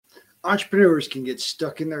Entrepreneurs can get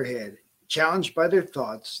stuck in their head, challenged by their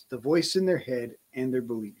thoughts, the voice in their head, and their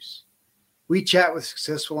beliefs. We chat with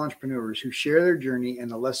successful entrepreneurs who share their journey and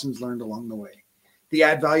the lessons learned along the way. The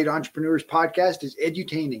Add Value to Entrepreneurs podcast is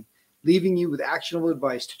edutaining, leaving you with actionable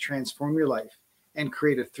advice to transform your life and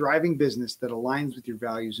create a thriving business that aligns with your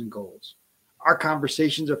values and goals. Our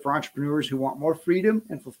conversations are for entrepreneurs who want more freedom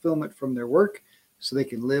and fulfillment from their work so they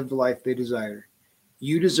can live the life they desire.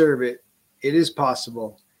 You deserve it. It is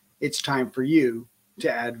possible. It's time for you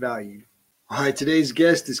to add value. All right, today's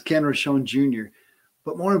guest is Ken Rochon Jr.,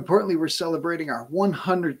 but more importantly, we're celebrating our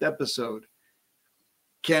 100th episode.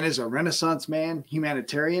 Ken is a Renaissance man,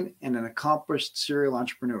 humanitarian, and an accomplished serial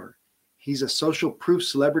entrepreneur. He's a social proof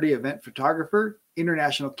celebrity event photographer,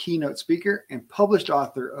 international keynote speaker, and published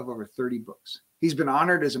author of over 30 books. He's been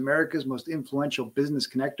honored as America's most influential business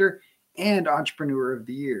connector and entrepreneur of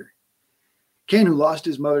the year. Ken, who lost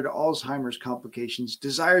his mother to Alzheimer's complications,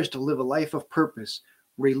 desires to live a life of purpose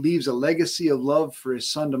where he leaves a legacy of love for his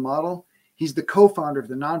son to model. He's the co-founder of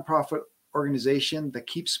the nonprofit organization, the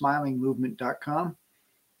KeepSmilingMovement.com,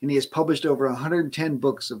 and he has published over 110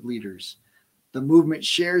 books of leaders. The movement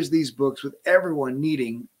shares these books with everyone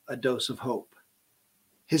needing a dose of hope.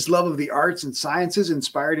 His love of the arts and sciences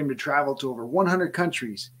inspired him to travel to over 100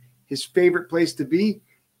 countries. His favorite place to be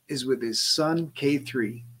is with his son,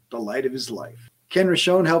 K3, the light of his life. Ken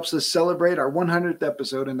Rochon helps us celebrate our 100th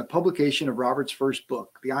episode in the publication of Robert's first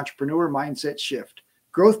book, The Entrepreneur Mindset Shift,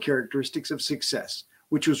 Growth Characteristics of Success,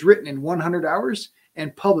 which was written in 100 hours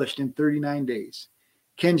and published in 39 days.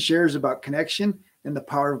 Ken shares about connection and the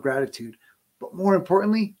power of gratitude, but more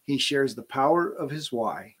importantly, he shares the power of his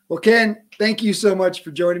why. Well, Ken, thank you so much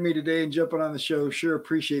for joining me today and jumping on the show. Sure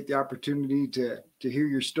appreciate the opportunity to hear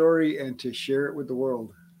your story and to share it with the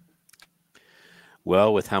world.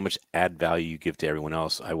 Well, with how much add value you give to everyone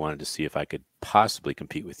else, I wanted to see if I could possibly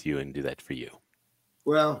compete with you and do that for you.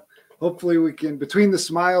 Well, hopefully we can, between the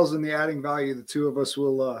smiles and the adding value, the two of us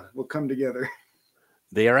will come together.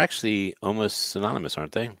 They are actually almost synonymous,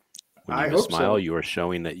 aren't they? When you smile, you are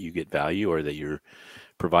showing that you get value or that you're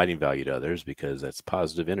providing value to others because that's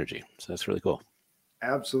positive energy. So that's really cool.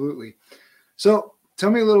 Absolutely. So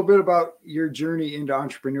tell me a little bit about your journey into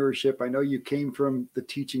entrepreneurship. I know you came from the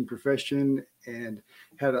teaching profession and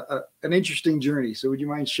had an interesting journey. So would you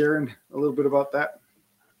mind sharing a little bit about that?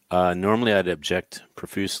 Normally I'd object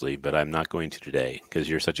profusely, but I'm not going to today because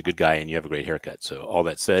you're such a good guy and you have a great haircut. So all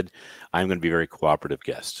that said, I'm going to be a very cooperative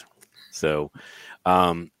guest. So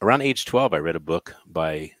around age 12, I read a book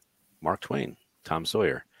by Mark Twain, Tom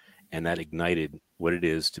Sawyer, and that ignited what it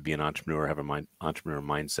is to be an entrepreneur, have an entrepreneur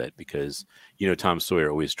mindset, because, Tom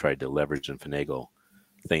Sawyer always tried to leverage and finagle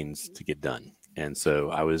things to get done. And so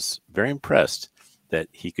I was very impressed that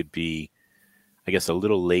he could be, I guess, a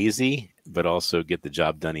little lazy, but also get the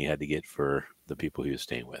job done he had to get for the people he was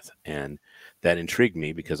staying with. And that intrigued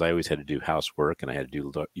me because I always had to do housework and I had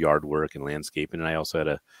to do yard work and landscaping. And I also had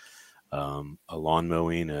a lawn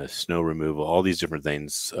mowing, a snow removal, all these different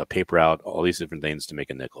things, paper out, all these different things to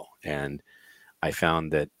make a nickel. And I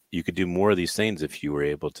found that you could do more of these things if you were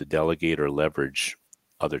able to delegate or leverage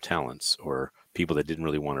other talents or people that didn't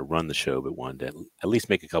really want to run the show, but wanted to at least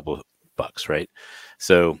make a couple of bucks, right?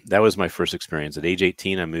 So that was my first experience. At age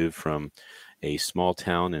 18, I moved from a small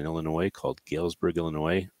town in Illinois called Galesburg,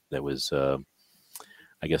 Illinois. That was,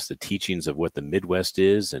 I guess, the teachings of what the Midwest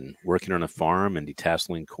is, and working on a farm and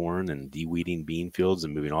detasseling corn and de-weeding bean fields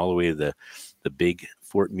and moving all the way to the big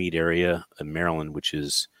Fort Meade area of Maryland, which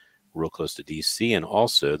is real close to D.C. and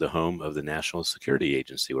also the home of the National Security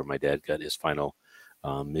Agency, where my dad got his final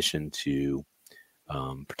mission to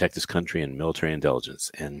protect his country and military intelligence.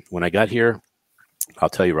 And when I got here, I'll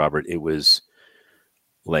tell you, Robert, it was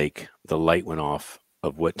like the light went off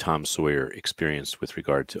of what Tom Sawyer experienced with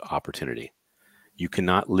regard to opportunity. You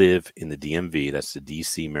cannot live in the DMV, that's the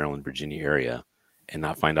DC, Maryland, Virginia area, and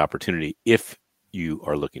not find opportunity if you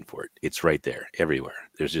are looking for it. It's right there, everywhere.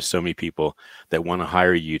 There's just so many people that want to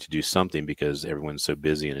hire you to do something because everyone's so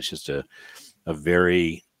busy, and it's just a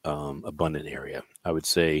very abundant area. I would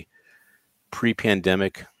say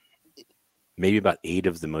pre-pandemic, maybe about 8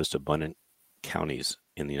 of the most abundant counties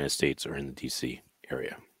in the United States are in the DC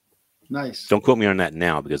area. Nice. Don't quote me on that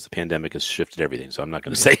now because the pandemic has shifted everything. So I'm not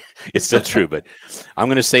going to say it's still true, but I'm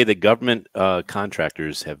going to say that government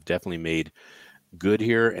contractors have definitely made good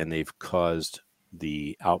here, and they've caused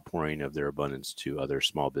the outpouring of their abundance to other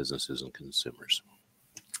small businesses and consumers.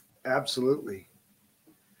 Absolutely.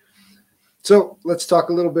 So let's talk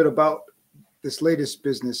a little bit about this latest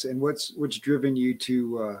business and what's driven you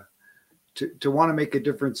to want to make a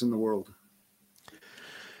difference in the world.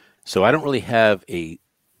 So I don't really have a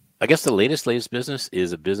I guess the latest business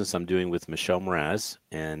is a business I'm doing with Michelle Mraz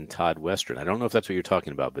and Todd Western. I don't know if that's what you're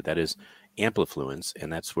talking about, but that is Amplifluence,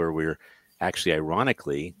 and that's where we're actually,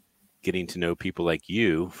 ironically, getting to know people like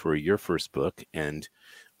you for your first book. And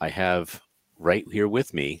I have right here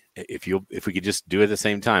with me, if we could just do it at the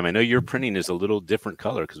same time. I know your printing is a little different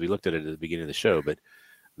color because we looked at it at the beginning of the show, but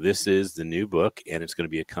this is the new book, and it's going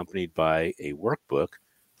to be accompanied by a workbook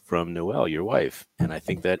from Noelle, your wife. And I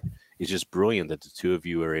think that is just brilliant that the two of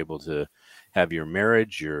you are able to have your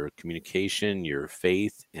marriage, your communication, your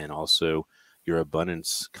faith, and also your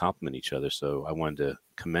abundance complement each other. So I wanted to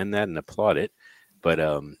commend that and applaud it. But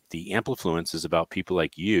the Amplifluence is about people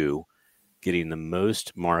like you getting the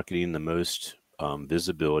most marketing, the most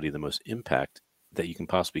visibility, the most impact that you can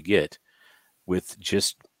possibly get with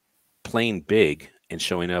just playing big and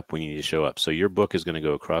showing up when you need to show up. So your book is going to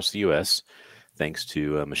go across the U.S. thanks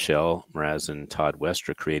to Michelle Mraz and Todd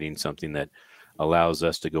Westra creating something that allows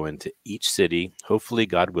us to go into each city, hopefully,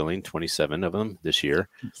 God willing, 27 of them this year,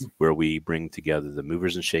 where we bring together the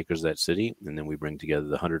movers and shakers of that city, and then we bring together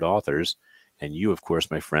the 100 authors. And you, of course,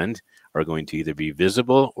 my friend, are going to either be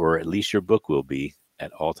visible or at least your book will be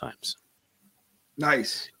at all times.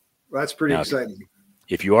 Nice. Well, that's pretty exciting.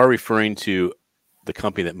 If you are referring to the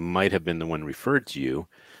company that might have been the one referred to you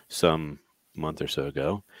some month or so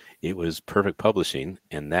ago, it was Perfect Publishing,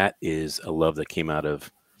 and that is a love that came out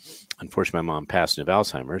of, unfortunately, my mom passed of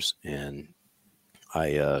Alzheimer's, and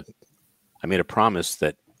I made a promise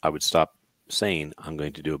that I would stop saying I'm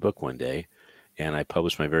going to do a book one day, and I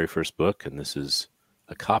published my very first book, and this is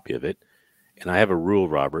a copy of it. And I have a rule,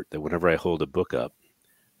 Robert, that whenever I hold a book up,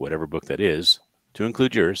 whatever book that is, to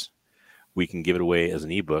include yours, we can give it away as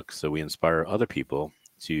an ebook, so we inspire other people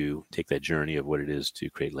to take that journey of what it is to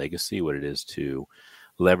create legacy, what it is to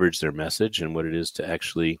leverage their message, and what it is to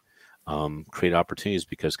actually create opportunities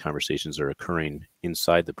because conversations are occurring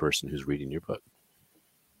inside the person who's reading your book.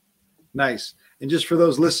 Nice. And just for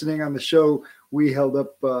those listening on the show, we held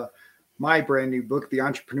up my brand new book, The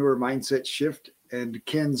Entrepreneur Mindset Shift, and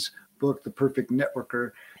Ken's book, The Perfect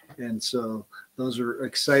Networker. And so those are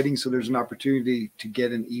exciting. So there's an opportunity to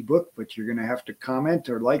get an ebook, but you're going to have to comment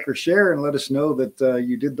or like or share and let us know that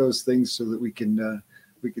you did those things so that we can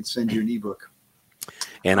send you an ebook.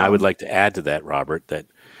 And I would like to add to that, Robert, that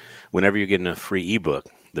whenever you're getting a free ebook,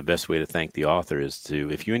 the best way to thank the author is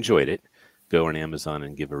to, if you enjoyed it, go on Amazon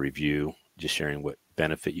and give a review, just sharing what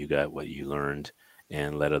benefit you got, what you learned,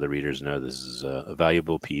 and let other readers know this is a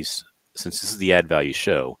valuable piece. Since this is the Add Value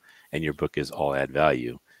show and your book is all add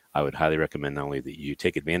value, I would highly recommend not only that you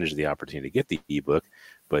take advantage of the opportunity to get the ebook,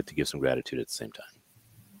 but to give some gratitude at the same time.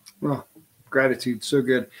 Well, gratitude, so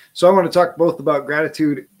good. So I want to talk both about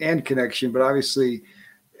gratitude and connection, but obviously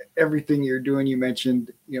everything you're doing, you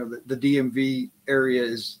mentioned, the DMV area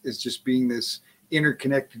is just being this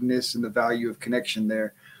interconnectedness and the value of connection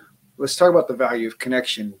there. Let's talk about the value of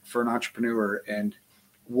connection for an entrepreneur and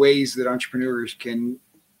ways that entrepreneurs can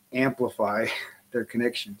amplify their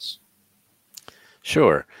connections.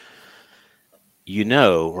 Sure.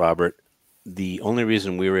 Robert, the only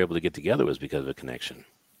reason we were able to get together was because of a connection.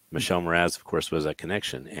 Michelle Mraz, of course, was that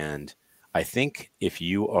connection. And I think if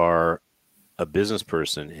you are a business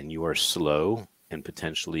person and you are slow and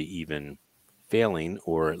potentially even failing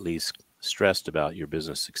or at least stressed about your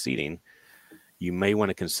business succeeding, you may want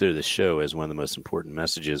to consider the show as one of the most important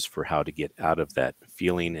messages for how to get out of that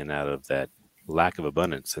feeling and out of that lack of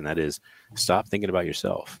abundance. And that is, stop thinking about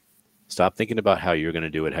yourself. Stop thinking about how you're going to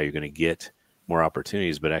do it, how you're going to get more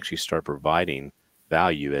opportunities, but actually start providing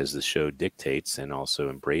value as the show dictates and also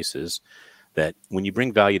embraces that when you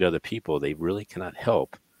bring value to other people, they really cannot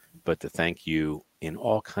help but to thank you in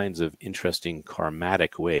all kinds of interesting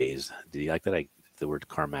karmatic ways. Do you like that? The word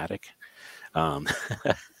karmatic?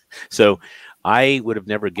 So I would have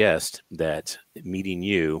never guessed that meeting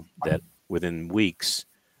you, that within weeks,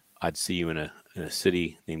 I'd see you in a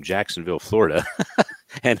city named Jacksonville, Florida,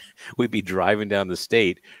 and we'd be driving down the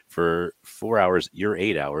state for 4 hours, you're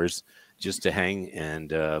 8 hours, just to hang.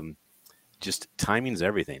 And just timing's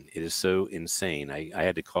everything. It is so insane. I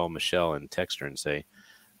had to call Michelle and text her and say,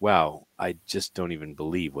 wow, I just don't even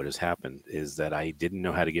believe what has happened is that I didn't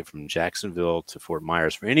know how to get from Jacksonville to Fort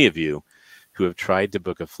Myers. For any of you who have tried to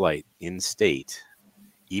book a flight in state,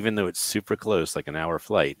 even though it's super close, like an hour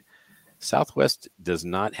flight, Southwest does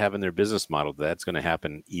not have in their business model that's going to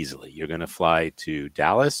happen easily. You're going to fly to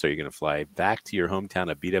Dallas, or you're going to fly back to your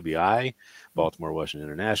hometown of BWI, Baltimore Washington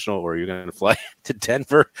International, or you're going to fly to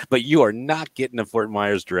Denver, but you are not getting to Fort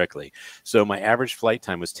Myers directly. So my average flight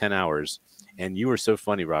time was 10 hours. And you were so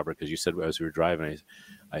funny, Robert, because you said as we were driving,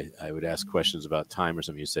 I would ask questions about time or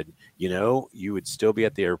something. You said, you would still be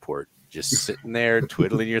at the airport just sitting there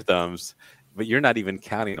twiddling your thumbs, but you're not even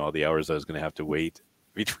counting all the hours I was going to have to wait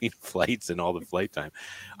between flights and all the flight time.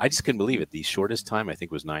 I just couldn't believe it. The shortest time I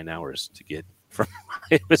think was 9 hours to get from.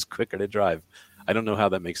 It was quicker to drive. I don't know how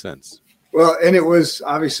that makes sense. Well, and it was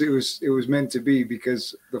obviously it was meant to be,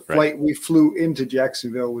 because the flight we flew into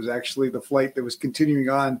Jacksonville was actually the flight that was continuing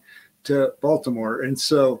on to Baltimore, and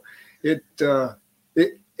so it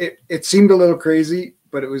seemed a little crazy,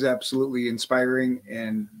 but it was absolutely inspiring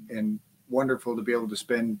and wonderful to be able to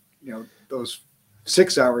spend those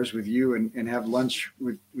 6 hours with you and have lunch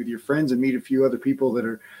with your friends and meet a few other people that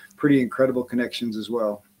are pretty incredible connections as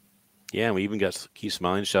well. Yeah, and we even got Keep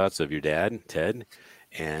Smiling shots of your dad, Ted,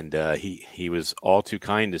 and he was all too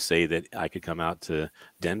kind to say that I could come out to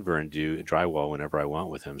Denver and do drywall whenever I want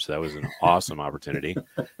with him. So that was an awesome opportunity.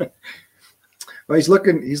 Well, he's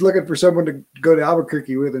looking for someone to go to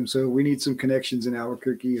Albuquerque with him, so we need some connections in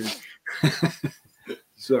Albuquerque.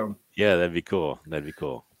 So yeah, that'd be cool. That'd be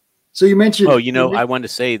cool. So you mentioned. Oh, I wanted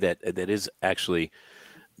to say that is actually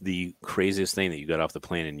the craziest thing that you got off the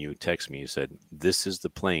plane and you text me. You said, "This is the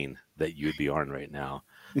plane that you would be on right now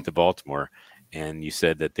to Baltimore," and you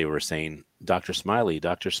said that they were saying, Dr. Smiley,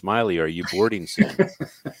 are you boarding soon?"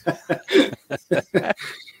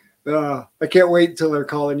 I can't wait until they're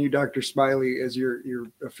calling you Dr. Smiley as your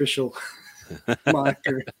official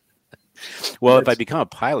moniker. Well, if I become a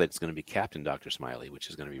pilot, it's going to be Captain Dr. Smiley, which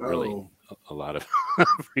is going to be really a lot of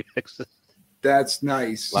That's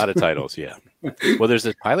nice. A lot of titles, yeah. Well, there's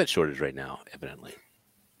a pilot shortage right now, evidently.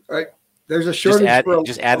 Right. There's a shortage.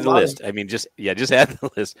 Just add to the list. I mean, just add to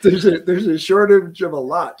the list. There's a shortage of a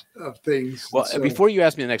lot of things. Well, before you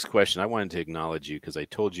ask me the next question, I wanted to acknowledge you because I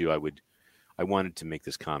told you I wanted to make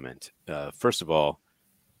this comment. First of all,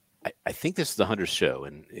 I think this is the 100th show,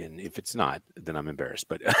 and if it's not, then I'm embarrassed.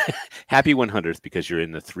 But happy 100th because you're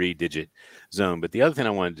in the 3-digit zone. But the other thing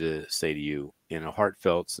I wanted to say to you, in a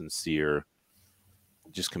heartfelt, sincere,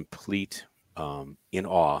 just complete in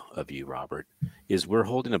awe of you, Robert, is we're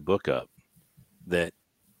holding a book up that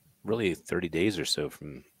really 30 days or so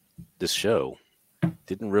from this show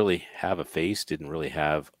didn't really have a face, didn't really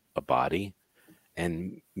have a body,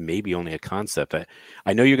 and maybe only a concept.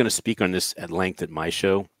 I know you're going to speak on this at length at my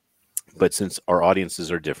show. But since our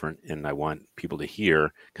audiences are different and I want people to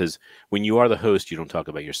hear, because when you are the host, you don't talk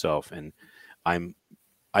about yourself. And I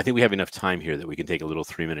think we have enough time here that we can take a little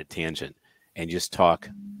 3-minute tangent and just talk,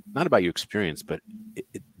 not about your experience, but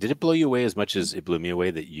did it blow you away as much as it blew me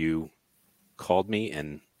away that you called me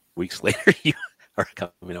and weeks later you are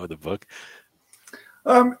coming out with a book?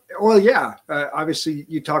 Well, yeah, obviously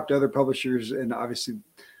you talk to other publishers, and obviously,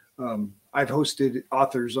 I've hosted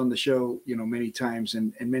authors on the show, many times,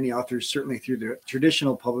 and many authors, certainly through the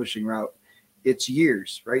traditional publishing route, it's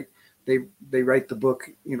years, right? They write the book,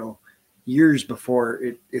 years before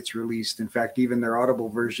it's released. In fact, even their Audible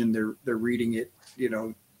version, they're reading it.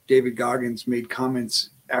 David Goggins made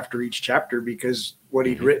comments after each chapter because what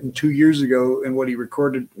he'd written 2 years ago and what he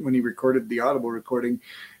recorded when he recorded the Audible recording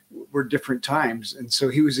were different times. And so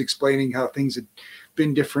he was explaining how things had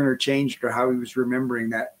been different or changed, or how he was remembering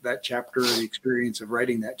that chapter or the experience of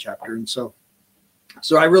writing that chapter. And so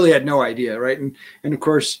I really had no idea. Right. And of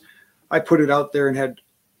course I put it out there and had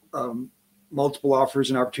multiple offers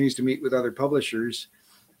and opportunities to meet with other publishers.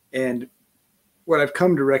 And what I've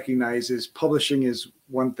come to recognize is publishing is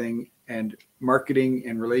one thing and marketing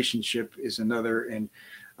and relationship is another. And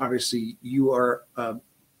obviously you are a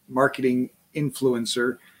marketing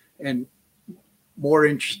influencer and more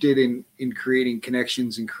interested in creating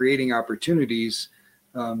connections and creating opportunities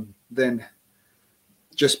than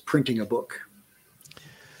just printing a book.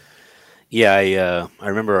 Yeah, I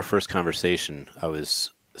remember our first conversation. I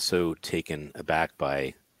was so taken aback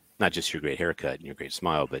by not just your great haircut and your great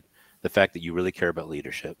smile, but the fact that you really care about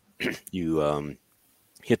leadership. You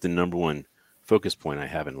hit the number one focus point I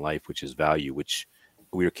have in life, which is value, which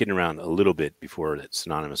we were kidding around a little bit before that's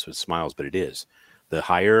synonymous with smiles, but it is. The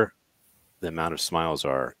higher the amount of smiles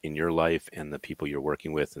are in your life and the people you're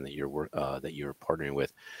working with and that you're partnering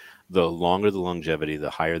with, the longer the longevity, the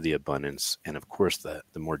higher the abundance, and of course, the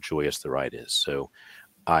more joyous the ride is. So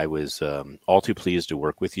I was all too pleased to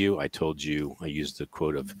work with you. I told you, I used the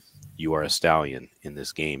quote of, "You are a stallion in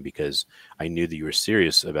this game," because I knew that you were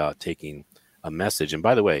serious about taking a message. And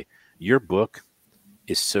by the way, your book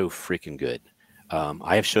is so freaking good.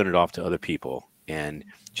 I have shown it off to other people, and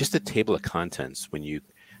just the table of contents, when you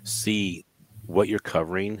see what you're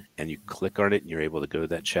covering and you click on it and you're able to go to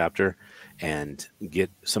that chapter and get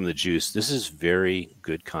some of the juice. This is very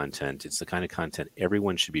good content. It's the kind of content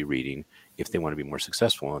everyone should be reading if they want to be more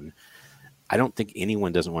successful. And I don't think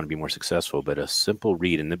anyone doesn't want to be more successful, but a simple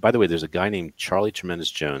read. And then, by the way, there's a guy named Charlie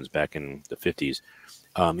Tremendous Jones back in the 50s,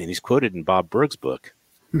 and he's quoted in Bob Berg's book,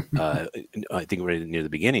 I think right near the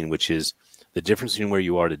beginning, which is the difference between where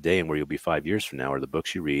you are today and where you'll be 5 years from now are the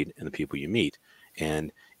books you read and the people you meet.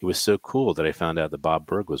 And it was so cool that I found out that Bob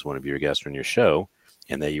Berg was one of your guests on your show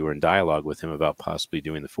and that you were in dialogue with him about possibly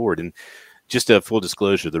doing the forward. And just a full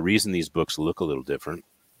disclosure, the reason these books look a little different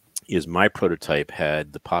is my prototype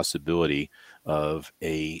had the possibility of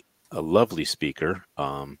a lovely speaker.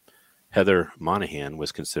 Heather Monahan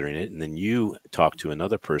was considering it, and then you talked to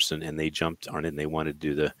another person, and they jumped on it, and they wanted to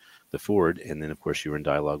do the forward. And then, of course, you were in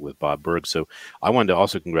dialogue with Bob Berg. So I wanted to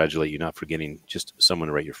also congratulate you, not for getting just someone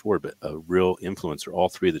to write your forward, but a real influencer. All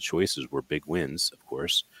three of the choices were big wins, of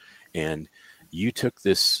course. And you took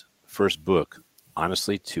this first book,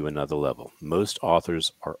 honestly, to another level. Most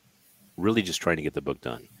authors are really just trying to get the book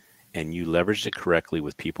done. And you leveraged it correctly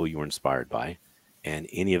with people you were inspired by. And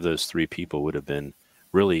any of those three people would have been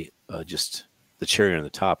really just the cherry on the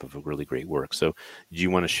top of a really great work. So do you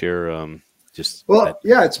want to share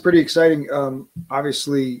yeah, it's pretty exciting.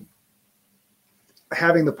 Obviously,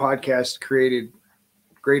 having the podcast created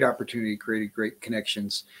great opportunity, created great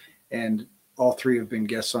connections. And all three have been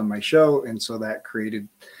guests on my show. And so that created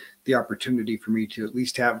the opportunity for me to at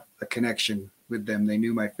least have a connection with them. They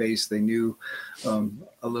knew my face. They knew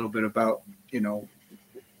a little bit about,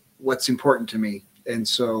 what's important to me. And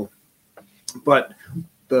so, but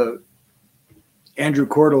the Andrew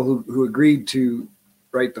Cordell, who agreed to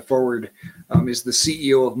write the forward, is the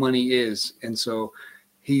CEO of Money Is. And so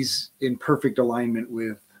he's in perfect alignment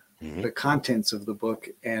with the contents of the book,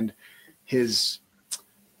 and his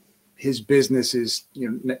business is,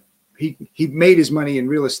 he made his money in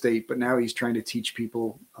real estate, but now he's trying to teach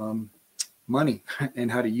people money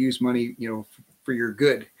and how to use money, for your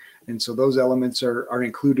good. And so those elements are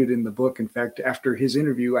included in the book. In fact, after his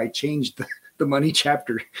interview, I changed the money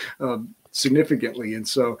chapter significantly. And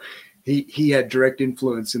so he had direct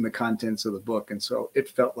influence in the contents of the book. And so it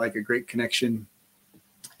felt like a great connection.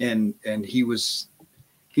 And he was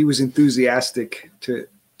enthusiastic to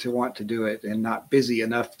want to do it, and not busy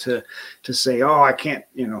enough to say, oh, I can't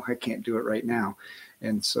do it right now.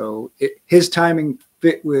 And so his timing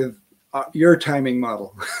fit with your timing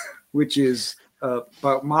model, which is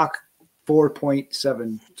about Mach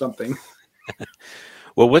 4.7 something.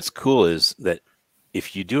 Well, what's cool is that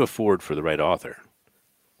if you do a forward for the right author,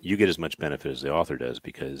 you get as much benefit as the author does,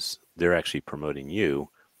 because they're actually promoting you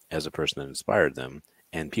as a person that inspired them.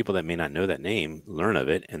 And people that may not know that name learn of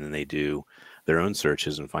it, and then they do their own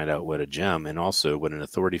searches and find out what a gem, and also what an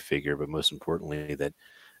authority figure, but most importantly, that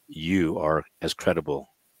you are as credible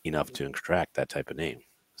enough to extract that type of name.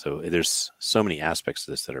 So there's so many aspects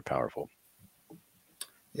to this that are powerful.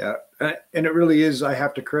 Yeah. And it really is. I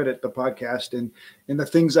have to credit the podcast and the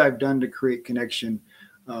things I've done to create connection.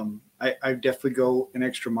 I definitely go an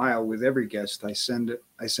extra mile with every guest. I send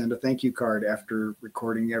a thank you card after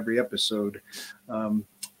recording every episode.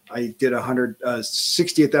 I did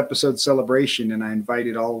 60th episode celebration, and I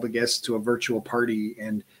invited all the guests to a virtual party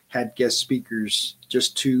and had guest speakers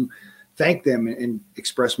just to thank them and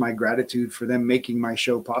express my gratitude for them making my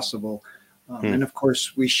show possible. And of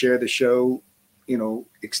course, we share the show,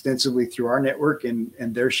 extensively through our network, and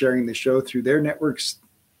they're sharing the show through their networks,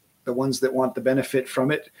 the ones that want the benefit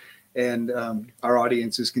from it. And our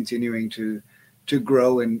audience is continuing to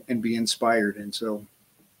grow and be inspired. And so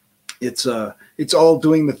it's all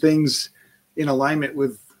doing the things in alignment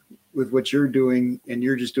with what you're doing, and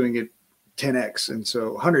you're just doing it 10x, and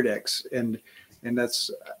so 100x. And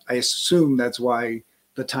that's, I assume that's why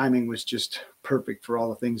the timing was just perfect for all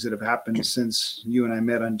the things that have happened since you and I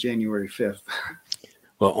met on January 5th.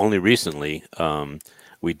 Well, only recently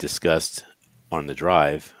we discussed on the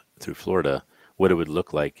drive through Florida what it would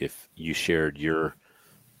look like if you shared your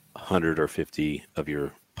 100 or 50 of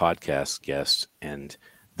your podcast guests, and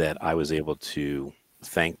that I was able to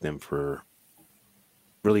thank them for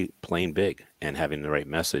really playing big and having the right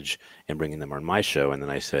message and bringing them on my show. And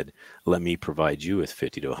then I said, let me provide you with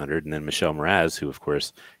 50 to 100. And then Michelle Mraz, who of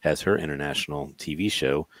course has her international TV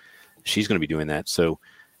show, she's going to be doing that. So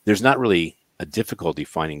there's not really a difficulty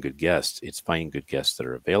finding good guests. It's finding good guests that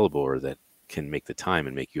are available or that can make the time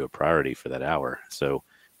and make you a priority for that hour. So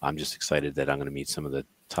I'm just excited that I'm going to meet some of the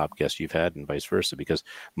top guests you've had, and vice versa, because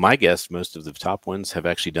my guests, most of the top ones, have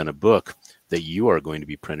actually done a book that you are going to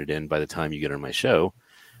be printed in by the time you get on my show,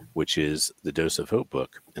 which is the Dose of Hope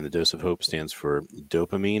book. And the Dose of Hope stands for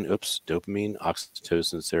dopamine, oxytocin,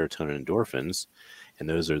 serotonin, endorphins. And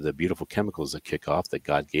those are the beautiful chemicals that kick off that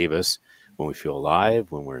God gave us when we feel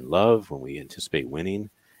alive, when we're in love, when we anticipate winning,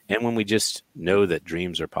 and when we just know that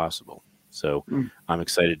dreams are possible. So I'm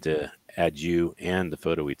excited to add you and the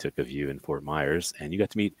photo we took of you in Fort Myers. And you got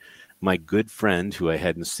to meet my good friend who I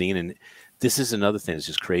hadn't seen. And this is another thing that's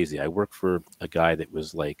just crazy. I work for a guy that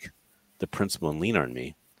was like the principal in Lean On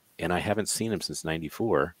Me, and I haven't seen him since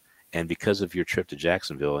 94. And because of your trip to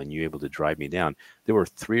Jacksonville and you able to drive me down, there were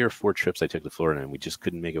 3 or 4 trips I took to Florida and we just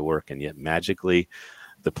couldn't make it work. And yet magically,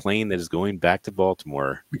 the plane that is going back to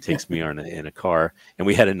Baltimore takes me on in a car. And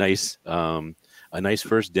we had a nice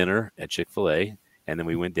first dinner at Chick-fil-A. And then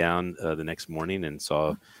we went down the next morning and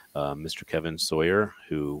saw Mr. Kevin Sawyer,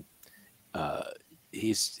 who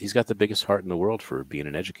he's got the biggest heart in the world for being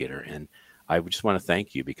an educator. And I just want to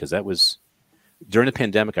thank you, because that was during the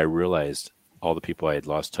pandemic. I realized all the people I had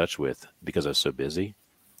lost touch with because I was so busy.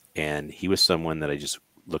 And he was someone that I just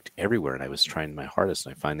looked everywhere, and I was trying my hardest.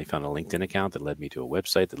 And I finally found a LinkedIn account that led me to a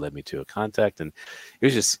website that led me to a contact. And it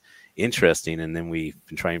was just interesting. And then we've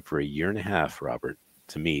been trying for a year and a half, Robert,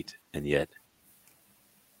 to meet. And yet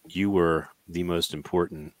you were the most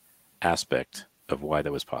important aspect of why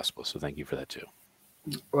that was possible. So thank you for that too.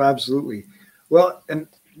 Well, absolutely. Well, and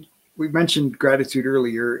we mentioned gratitude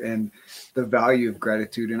earlier and the value of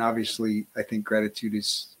gratitude. And obviously I think gratitude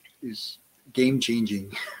is game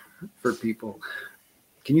changing for people.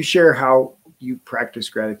 Can you share how you practice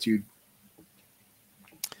gratitude?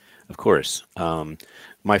 Of course.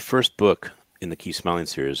 My first book in the Keep Smiling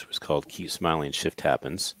series was called Keep Smiling, Shift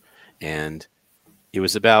Happens. And it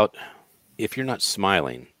was about, if you're not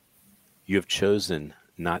smiling, you have chosen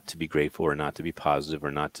not to be grateful or not to be positive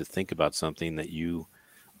or not to think about something that you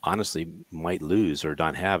honestly might lose or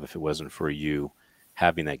not have if it wasn't for you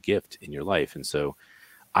having that gift in your life. And so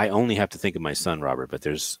I only have to think of my son, Robert, but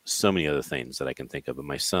there's so many other things that I can think of. But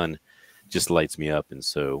my son just lights me up. And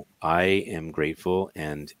so I am grateful.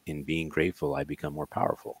 And in being grateful, I become more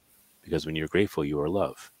powerful, because when you're grateful, you are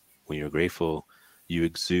love. When you're grateful, you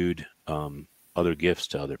exude other gifts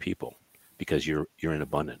to other people because you're in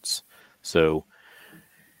abundance. So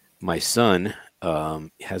my son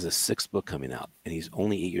has a 6th book coming out, and he's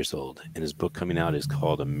only 8 years old. And his book coming out is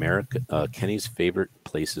called Kenny's Favorite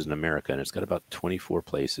Places in America. And it's got about 24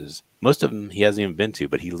 places. Most of them he hasn't even been to,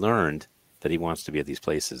 but he learned that he wants to be at these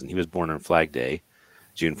places. And he was born on Flag Day,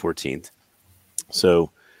 June 14th.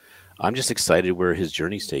 So I'm just excited where his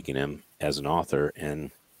journey's taking him as an author. And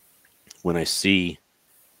when I see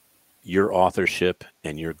your authorship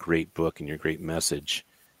and your great book and your great message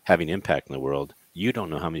having impact in the world, you don't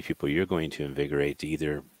know how many people you're going to invigorate to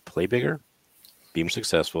either play bigger, be more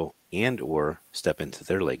successful, and or step into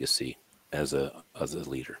their legacy as a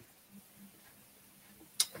leader.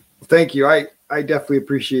 Thank you. I definitely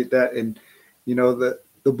appreciate that. And, you know,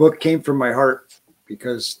 the book came from my heart,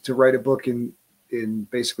 because to write a book in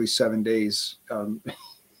basically 7 days,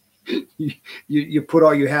 you put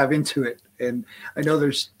all you have into it. And I know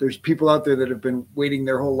there's people out there that have been waiting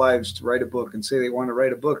their whole lives to write a book and say they want to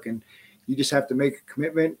write a book. And you just have to make a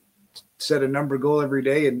commitment, set a number goal every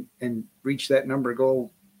day, and reach that number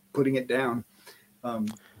goal, putting it down.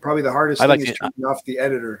 Probably the hardest thing is turning off the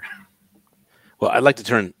editor. Well, I'd like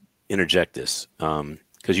to interject this,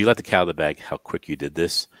 because you let the cat out of the bag how quick you did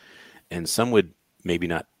this. And some would maybe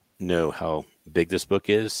not know how big this book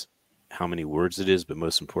is, how many words it is, but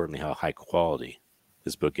most importantly, how high quality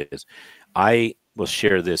this book is. I will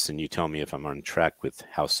share this, and you tell me if I'm on track with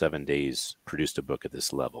how 7 days produced a book at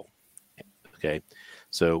this level. Okay.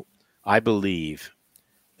 So I believe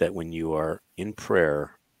that when you are in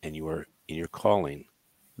prayer and you are in your calling,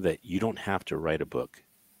 that you don't have to write a book.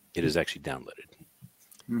 It is actually downloaded.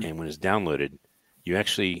 And when it's downloaded, you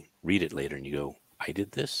actually read it later and you go, I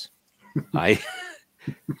did this. I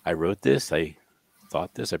wrote this. I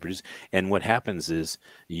thought this. I produced. And what happens is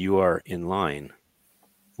you are in line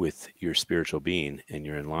with your spiritual being, and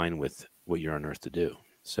you're in line with what you're on earth to do.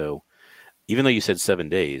 So even though you said 7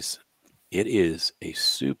 days, it is a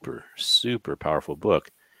super, super powerful book.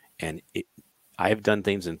 And I've done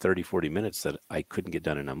things in 30, 40 minutes that I couldn't get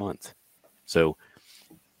done in a month. So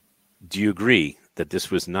do you agree that this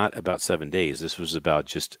was not about 7 days? This was about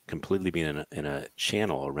just completely being in a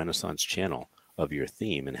channel, a Renaissance channel of your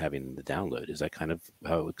theme and having the download. Is that kind of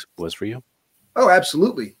how it was for you? Oh,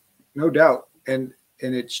 absolutely. No doubt. And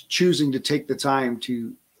it's choosing to take the time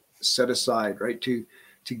to set aside, right? To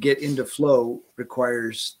get into flow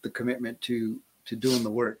requires the commitment to doing the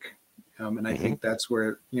work. And I think that's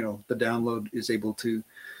where, you know, the download is able to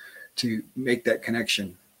make that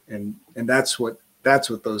connection. And that's what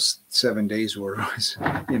those 7 days were, was,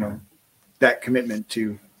 you know, that commitment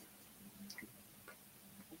to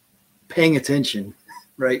paying attention,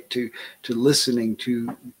 right? To listening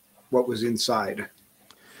to what was inside.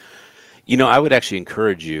 You know, I would actually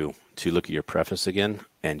encourage you to look at your preface again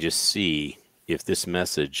and just see if this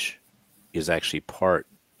message is actually part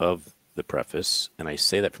of the preface. And I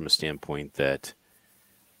say that from a standpoint that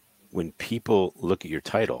when people look at your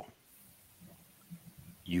title,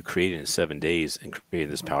 you created in 7 days and created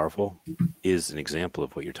this powerful, is an example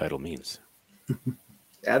of what your title means.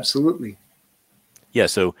 Absolutely. Yeah,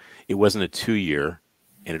 so it wasn't a 2-year,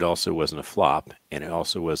 and it also wasn't a flop, and it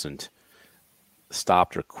also wasn't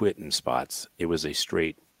stopped or quit in spots. It was a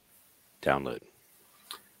straight download.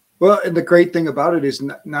 Well, and the great thing about it is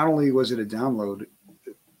not only was it a download,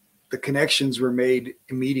 the connections were made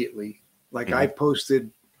immediately. Like I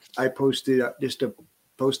posted just a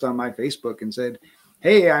post on my Facebook and said,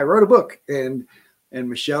 "Hey, I wrote a book," and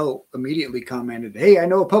Michelle immediately commented, "Hey, I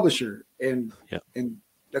know a publisher," and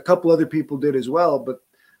a couple other people did as well.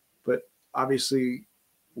 But obviously,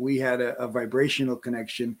 we had a vibrational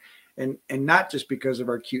connection, and not just because of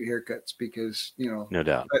our cute haircuts, because no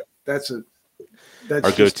doubt that's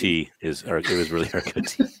our goatee it was really our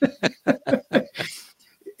goatee.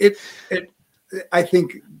 I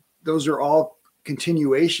think those are all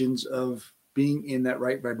continuations of being in that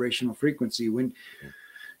right vibrational frequency. When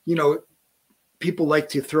people like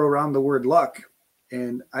to throw around the word luck,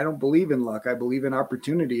 and I don't believe in luck. I believe in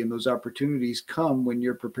opportunity, and those opportunities come when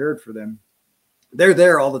you're prepared for them. They're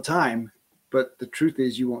there all the time, but the truth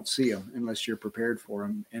is you won't see them unless you're prepared for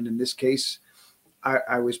them. And in this case,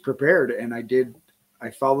 I was prepared, and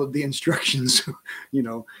I followed the instructions.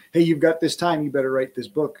 Hey, you've got this time, you better write this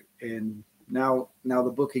book. And now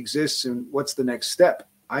the book exists, and what's the next step?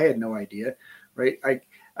 I had no idea, right?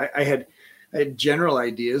 I had general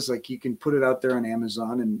ideas, like you can put it out there on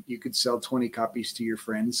Amazon and you could sell 20 copies to your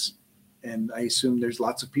friends. And I assume there's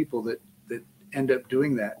lots of people that end up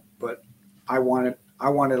doing that, but I wanted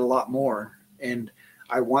a lot more, and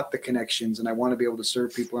I want the connections, and I want to be able to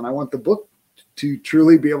serve people, and I want the book to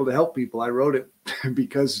truly be able to help people. I wrote it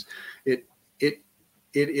because it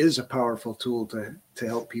is a powerful tool to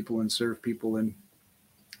help people and serve people. And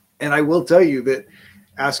I will tell you that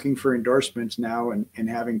asking for endorsements now and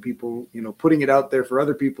having people, putting it out there for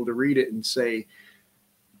other people to read it and say,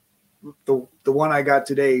 the one I got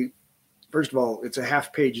today, first of all, it's a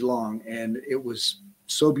half page long, and it was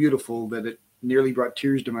so beautiful that it nearly brought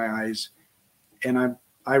tears to my eyes. And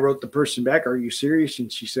I wrote the person back, "Are you serious?"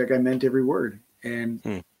 And she said, "I meant every word." And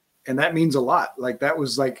that means a lot. Like, that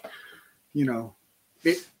was like,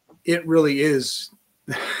 it really is,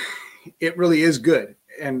 it really is good.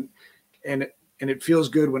 And it feels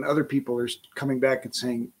good when other people are coming back and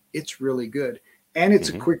saying it's really good. And it's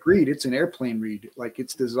a quick read. It's an airplane read. Like,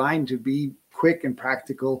 it's designed to be quick and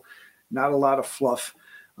practical, not a lot of fluff.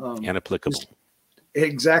 And applicable.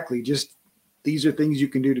 Exactly. Just, these are things you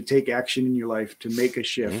can do to take action in your life, to make a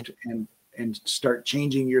shift and start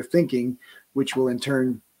changing your thinking, which will in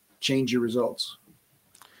turn change your results.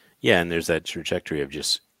 Yeah. And there's that trajectory of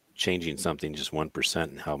just changing something just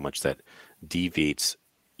 1% and how much that deviates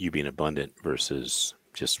you being abundant versus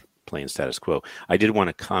just plain status quo. I did want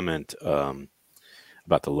to comment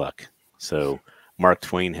about the luck. So Mark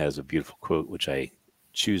Twain has a beautiful quote, which I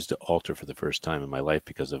choose to alter for the first time in my life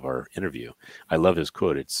because of our interview. I love his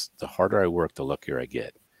quote. It's, "The harder I work, the luckier I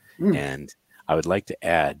get." And I would like to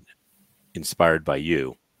add, inspired by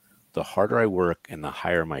you, the harder I work and the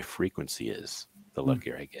higher my frequency is, the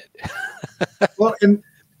luckier I get. Well,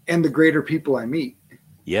 and the greater people I meet.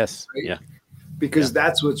 Yes. Right? Yeah. Because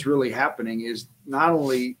that's what's really happening, is not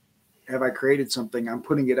only have I created something, I'm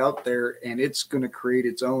putting it out there, and it's going to create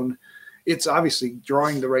its own. It's obviously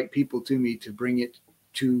drawing the right people to me to bring it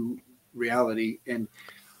to reality. And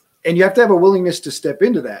you have to have a willingness to step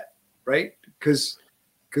into that, right? Because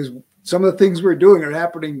some of the things we're doing are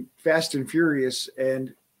happening fast and furious,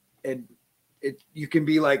 and you can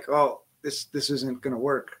be like, "Oh, this isn't going to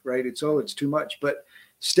work," right? It's too much. But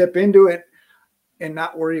step into it and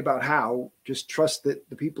not worry about how. Just trust that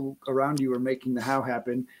the people around you are making the how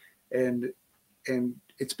happen, and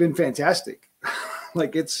it's been fantastic.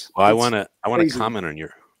 Like, it's. Well, I want to comment on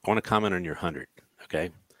your 100,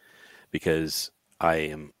 okay? Because I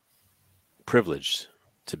am privileged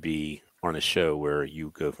to be on a show where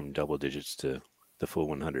you go from double digits to the full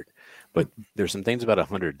 100. But there's some things about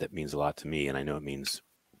 100 that means a lot to me, and I know it means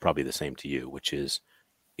probably the same to you, which is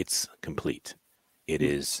it's complete. It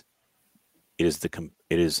is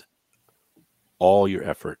all your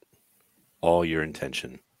effort, all your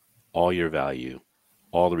intention, all your value,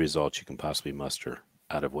 all the results you can possibly muster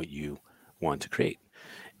out of what you want to create.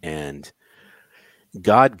 And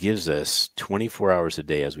God gives us 24 hours a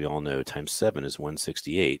day, as we all know, times 7 is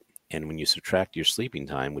 168. And when you subtract your sleeping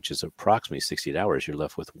time, which is approximately 68 hours, you're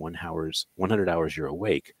left with 100 hours you're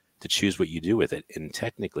awake, to choose what you do with it. And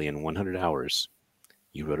technically, in 100 hours,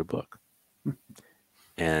 you wrote a book.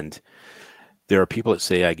 And there are people that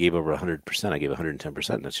say, I gave over 100%, I gave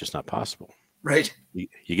 110%. That's just not possible. Right. You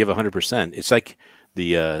give 100%. It's like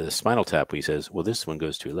the Spinal Tap, where he says, well, this one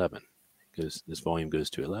goes to 11. Because this volume goes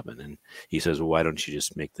to 11. And he says, well, why don't you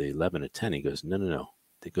just make the 11 a 10? He goes, no.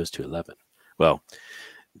 It goes to 11. Well,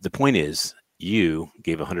 the point is, you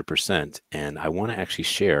gave 100%. And I want to actually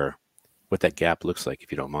share what that gap looks like, if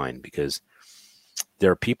you don't mind, because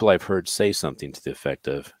there are people I've heard say something to the effect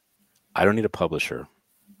of, I don't need a publisher.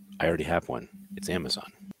 I already have one. It's Amazon.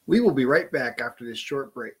 We will be right back after this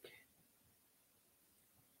short break.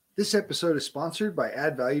 This episode is sponsored by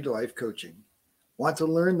Add Value to Life Coaching. Want to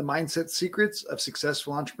learn the mindset secrets of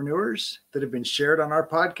successful entrepreneurs that have been shared on our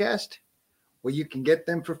podcast? Well, you can get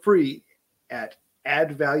them for free at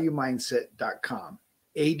addvaluemindset.com.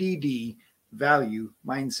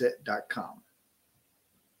 addvaluemindset.com.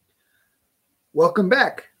 Welcome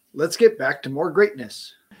back. Let's get back to more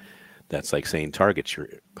greatness. That's like saying Target's your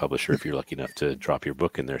publisher if you're lucky enough to drop your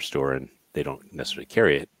book in their store, and they don't necessarily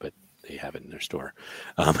carry it, but they have it in their store.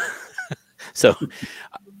 So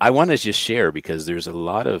I want to just share, because there's a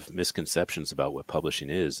lot of misconceptions about what publishing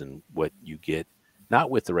is and what you get, not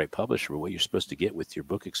with the right publisher, but what you're supposed to get with your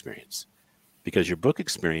book experience. Because your book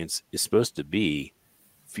experience is supposed to be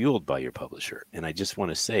fueled by your publisher. And I just want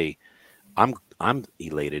to say, I'm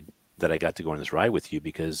elated that I got to go on this ride with you,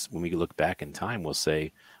 because when we look back in time, we'll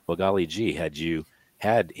say, well, golly gee, had you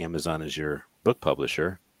had Amazon as your book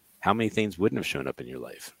publisher, how many things wouldn't have shown up in your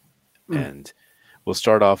life? And we'll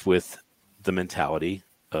start off with the mentality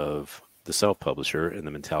of the self-publisher and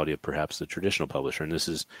the mentality of perhaps the traditional publisher. And this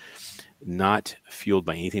is not fueled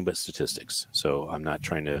by anything but statistics. So I'm not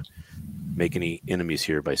trying to make any enemies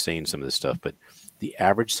here by saying some of this stuff, but the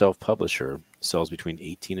average self-publisher sells between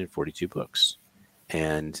 18 and 42 books.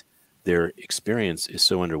 And their experience is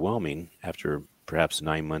so underwhelming after perhaps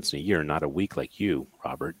 9 months and a year, not a week like you,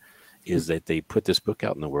 Robert, is that they put this book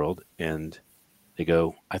out in the world and they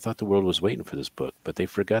go, I thought the world was waiting for this book, but they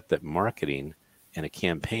forgot that marketing and a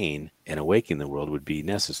campaign and awakening the world would be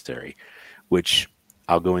necessary, which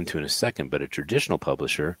I'll go into in a second. But a traditional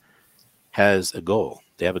publisher has a goal.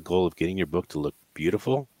 They have a goal of getting your book to look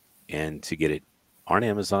beautiful and to get it on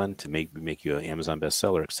Amazon, to make you an Amazon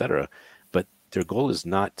bestseller, etc. But their goal is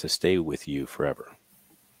not to stay with you forever,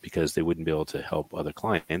 because they wouldn't be able to help other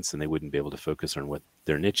clients and they wouldn't be able to focus on what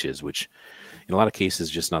their niche is, which in a lot of cases is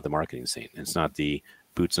just not the marketing scene. It's not the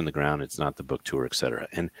boots on the ground. It's not the book tour, etc.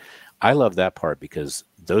 And I love that part, because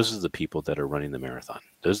those are the people that are running the marathon.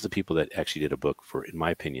 Those are the people that actually did a book for, in my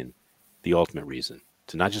opinion, the ultimate reason,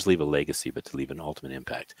 to not just leave a legacy, but to leave an ultimate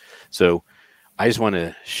impact. So I just want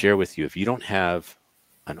to share with you, if you don't have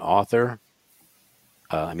an author,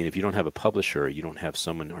 if you don't have a publisher, you don't have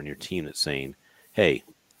someone on your team that's saying, hey,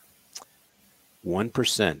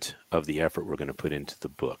 1% of the effort we're going to put into the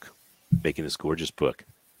book, making this gorgeous book,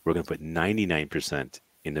 we're going to put 99%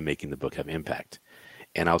 into making the book have impact.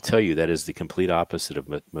 And I'll tell you, that is the complete opposite of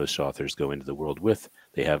what most authors go into the world with.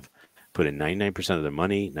 They have put in 99% of their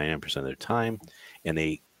money, 99% of their time, and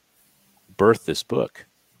they birth this book,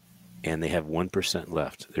 and they have 1%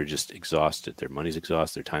 left. They're just exhausted. Their money's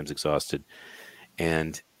exhausted. Their time's exhausted.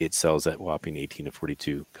 And it sells at whopping 18 to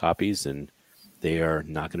 42 copies, and they are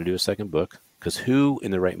not going to do a second book. Because who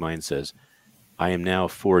in the right mind says, I am now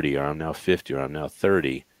 40, or I'm now 50, or I'm now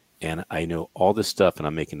 30, and I know all this stuff, and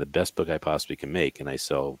I'm making the best book I possibly can make, and I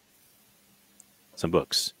sell some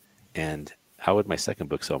books. And how would my second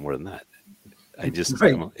book sell more than that? I just,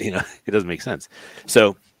 right. It doesn't make sense.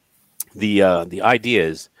 So the idea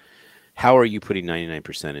is, how are you putting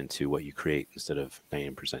 99% into what you create instead of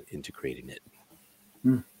 99% into creating it?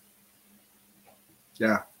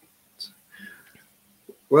 Yeah.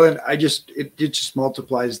 Well, and it just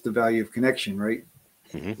multiplies the value of connection, right?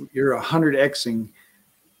 Mm-hmm. You're 100xing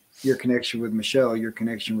your connection with Michelle, your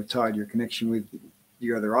connection with Todd, your connection with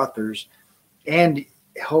your other authors, and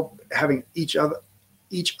having each other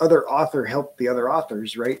author help the other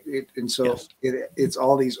authors, right? It's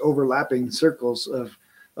all these overlapping circles of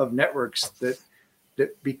networks that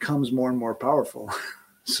becomes more and more powerful.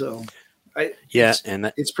 So,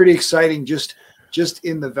 it's pretty exciting just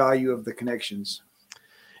in the value of the connections.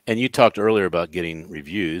 And you talked earlier about getting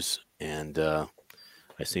reviews, and I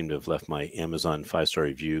seem to have left my Amazon 5-star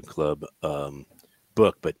review club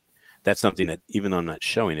book, but that's something that, even though I'm not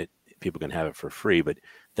showing it, people can have it for free. But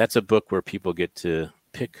that's a book where people get to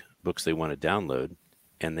pick books they want to download,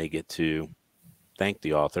 and they get to thank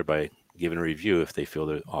the author by giving a review if they feel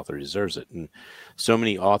the author deserves it. And so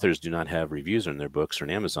many authors do not have reviews on their books or on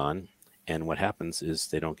Amazon, and what happens is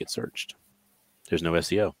they don't get searched. There's no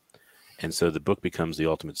SEO. And so the book becomes the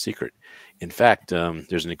ultimate secret. In fact,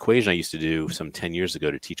 there's an equation I used to do some 10 years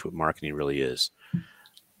ago to teach what marketing really is.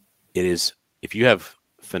 It is, if you have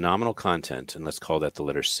phenomenal content, and let's call that the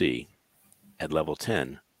letter C, at level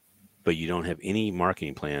 10, but you don't have any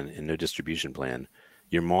marketing plan and no distribution plan,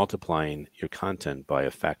 you're multiplying your content by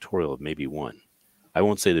a factorial of maybe 1. I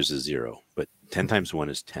won't say there's a 0, but 10 times 1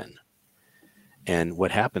 is 10. And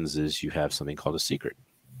what happens is you have something called a secret,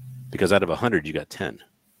 because out of 100, you got 10.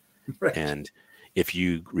 Right. And if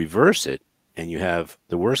you reverse it and you have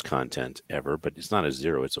the worst content ever, but it's not a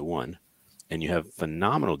 0, it's a 1, and you have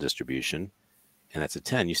phenomenal distribution, and that's a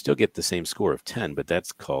 10, you still get the same score of 10, but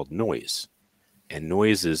that's called noise. And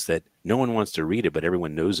noise is that no one wants to read it, but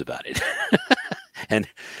everyone knows about it. And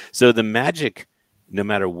so the magic, no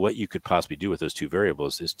matter what you could possibly do with those two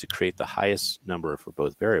variables, is to create the highest number for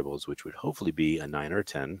both variables, which would hopefully be a 9 or a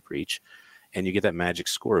 10 for each. And you get that magic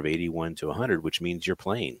score of 81 to 100, which means you're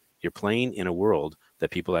playing. You're playing in a world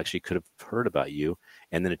that people actually could have heard about you.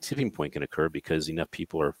 And then a tipping point can occur because enough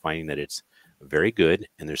people are finding that it's very good,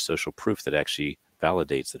 and there's social proof that actually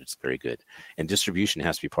validates that it's very good. And distribution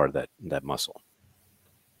has to be part of that muscle.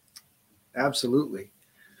 Absolutely.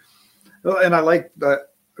 Well, and I like that.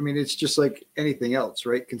 I mean, it's just like anything else,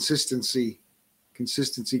 right? Consistency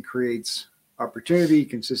creates opportunity.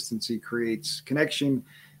 Consistency creates connection.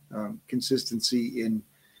 Consistency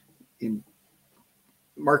in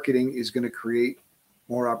marketing is going to create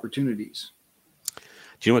more opportunities.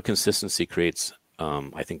 Do you know what consistency creates?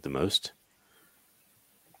 I think the most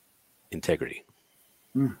integrity.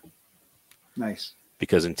 Nice.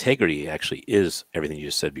 Because integrity actually is everything you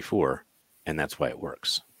just said before, and that's why it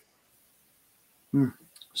works.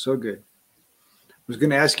 So good. I was going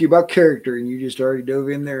to ask you about character, and you just already dove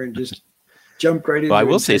in there and just jumped right into it. I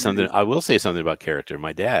will say something about character.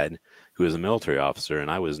 My dad, who was a military officer,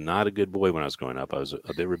 and I was not a good boy when I was growing up. I was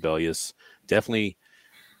a bit rebellious. Definitely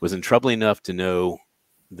was in trouble enough to know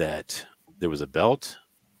that there was a belt,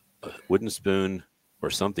 a wooden spoon, or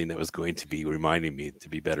something that was going to be reminding me to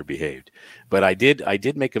be better behaved. But I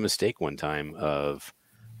did make a mistake one time of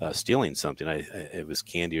stealing something. It was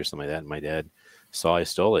candy or something like that. And my dad saw I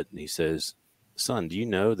stole it, and he says, "Son, do you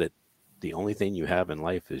know that the only thing you have in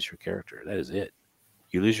life is your character? That is it.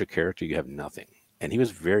 You lose your character, you have nothing." And he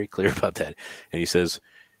was very clear about that. And he says,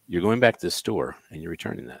 "You're going back to the store and you're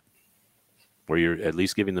returning that, or you're at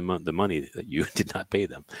least giving them the money that you did not pay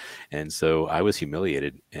them." And so I was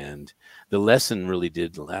humiliated. And the lesson really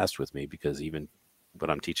did last with me, because even what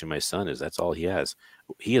I'm teaching my son is that's all he has.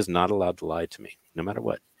 He is not allowed to lie to me, no matter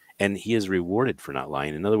what. And he is rewarded for not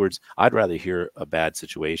lying. In other words, I'd rather hear a bad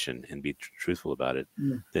situation and be truthful about it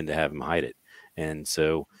than to have him hide it. And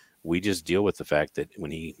so we just deal with the fact that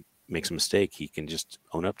when he makes a mistake, he can just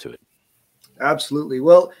own up to it. Absolutely.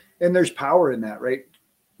 Well, and there's power in that, right?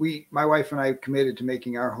 My wife and I committed to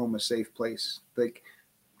making our home a safe place. Like,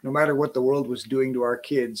 no matter what the world was doing to our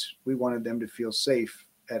kids, we wanted them to feel safe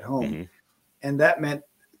at home. Mm-hmm. And that meant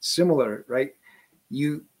similar, right?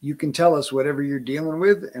 You can tell us whatever you're dealing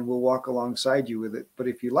with, and we'll walk alongside you with it. But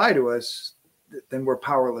if you lie to us, then we're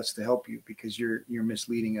powerless to help you, because you're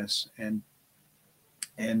misleading us. And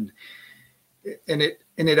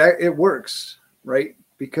it works, right?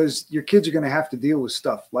 Because your kids are going to have to deal with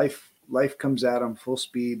stuff. Life comes at them full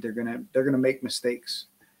speed. They're gonna make mistakes.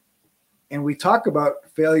 And we talk about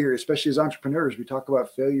failure, especially as entrepreneurs. We talk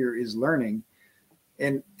about failure is learning,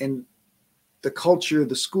 and the culture,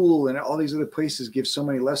 the school, and all these other places give so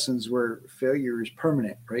many lessons where failure is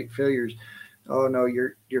permanent, right? Failures, oh no,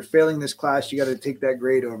 you're failing this class, you got to take that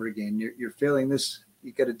grade over again. You're failing this,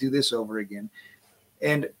 you got to do this over again.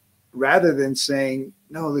 And rather than saying,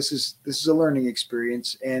 no, this is a learning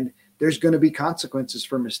experience, and there's going to be consequences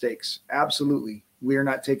for mistakes. Absolutely. We are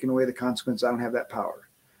not taking away the consequence. I don't have that power.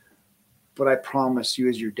 But I promise you,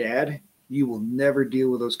 as your dad, you will never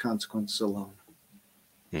deal with those consequences alone.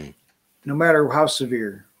 No matter how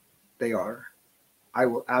severe they are, I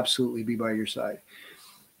will absolutely be by your side.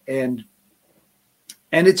 And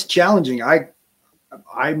it's challenging. I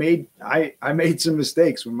made some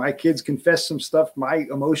mistakes. When my kids confessed some stuff, my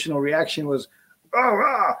emotional reaction was,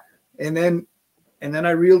 and then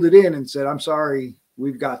I reeled it in and said, "I'm sorry,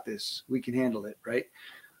 we've got this. We can handle it." Right.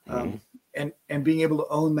 And being able to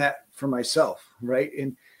own that for myself. Right.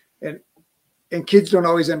 And kids don't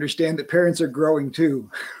always understand that parents are growing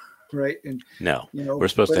too. Right. And no, we're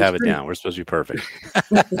supposed to have it down. We're supposed to be perfect.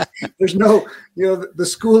 There's no, the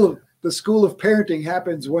school of parenting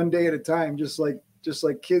happens one day at a time, just like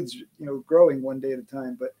kids, growing one day at a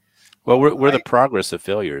time. But we're the progress of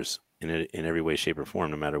failures in every way, shape, or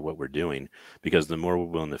form, no matter what we're doing, because the more we're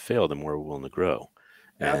willing to fail, the more we're willing to grow.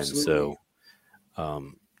 Absolutely. And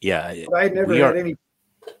so Yeah, But I never we had are.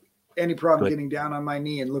 any problem Good. getting down on my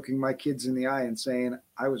knee and looking my kids in the eye and saying,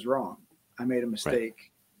 I was wrong. I made a Right.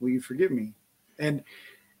 mistake. Will you forgive me? And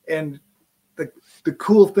and the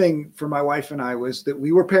cool thing for my wife and I was that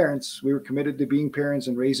we were parents. We were committed to being parents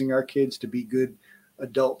and raising our kids to be good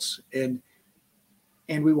adults. And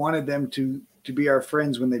we wanted them to be our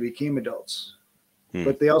friends when they became adults. Hmm.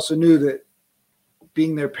 But they also knew that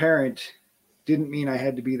being their parent didn't mean I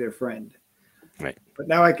had to be their friend. Right. But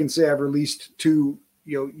now I can say I've released two,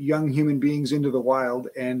 young human beings into the wild,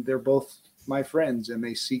 and they're both my friends, and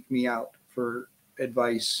they seek me out for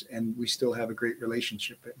advice, and we still have a great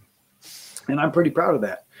relationship. And I'm pretty proud of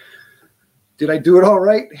that. Did I do it all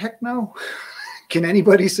right? Heck no. Can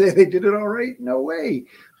anybody say they did it all right? No way.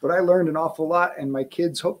 But I learned an awful lot, and my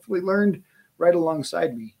kids hopefully learned right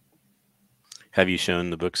alongside me. Have you shown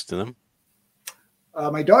the books to them?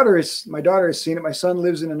 My daughter has seen it. My son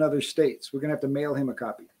lives in another state, so we're gonna have to mail him a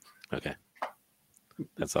copy. Okay,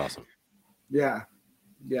 that's awesome. Yeah,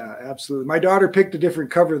 yeah, absolutely. My daughter picked a different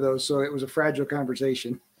cover though, so it was a fragile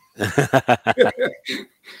conversation.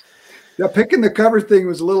 Yeah, picking the cover thing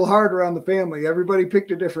was a little hard around the family. Everybody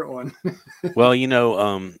picked a different one. Well,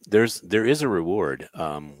 there is a reward.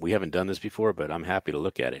 We haven't done this before, but I'm happy to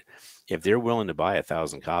look at it. If they're willing to buy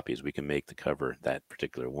 1,000 copies, we can make the cover that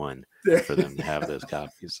particular one for them to have those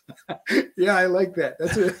copies. Yeah, I like that.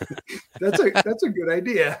 That's a good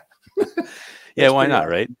idea. Yeah, That's why pretty not,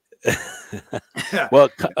 awesome. right? Yeah, Well,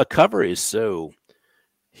 a cover is so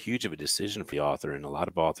huge of a decision for the author, and a lot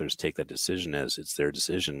of authors take that decision as it's their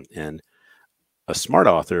decision. And a smart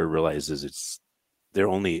author realizes they're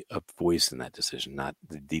only a voice in that decision, not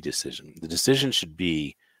the decision. The decision should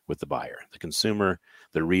be with the buyer, the consumer,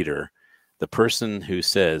 the reader. The person who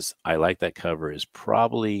says, I like that cover is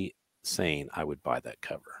probably saying, I would buy that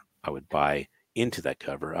cover. I would buy into that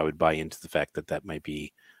cover. I would buy into the fact that that might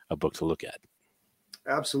be a book to look at.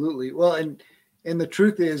 absolutely. Well, and the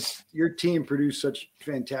truth is, your team produced such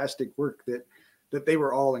fantastic work that they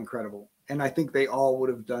were all incredible, and I think they all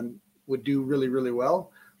would do really really well.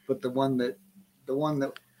 But the one that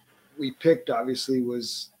we picked obviously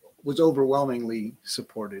was overwhelmingly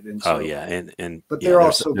supported, and Oh so yeah, and but yeah, they're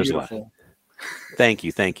all so there's a lot. beautiful. Thank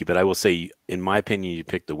you, thank you. But I will say, in my opinion, you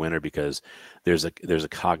picked the winner because there's a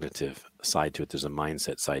cognitive side to it. There's a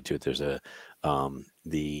mindset side to it. There's a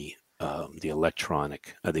the electron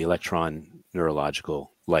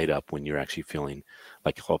neurological light up when you're actually feeling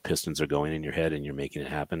like all pistons are going in your head and you're making it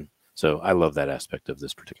happen. So I love that aspect of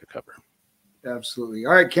this particular cover. Absolutely.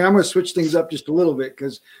 All right, Ken, I'm going to switch things up just a little bit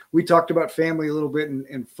because we talked about family a little bit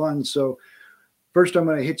and fun. So first, I'm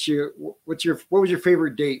going to hit you. What was your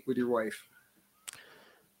favorite date with your wife?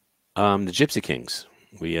 The Gypsy Kings.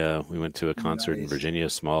 We went to a concert in Nice. Virginia,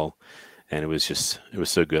 small, and it was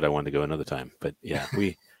so good. I wanted to go another time. But yeah,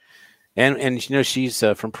 and she's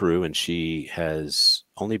from Peru, and she had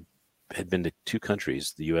been to two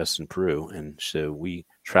countries, the U.S. and Peru, and so we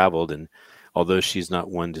traveled. And although she's not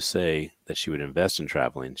one to say that she would invest in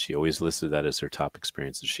traveling, she always listed that as her top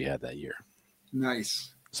experiences she had that year.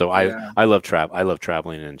 Nice. So Yeah. I love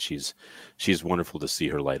traveling, and she's wonderful to see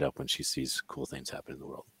her light up when she sees cool things happen in the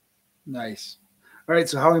world. Nice. All right.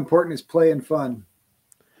 So how important is play and fun?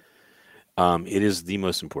 It is the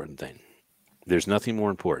most important thing. There's nothing more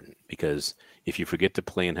important because if you forget to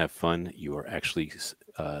play and have fun, you're actually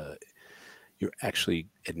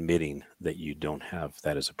admitting that you don't have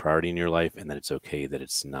that as a priority in your life, and that it's okay that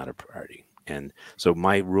it's not a priority. And so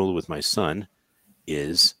my rule with my son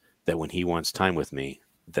is that when he wants time with me,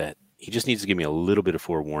 that he just needs to give me a little bit of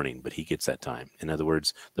forewarning, but he gets that time. In other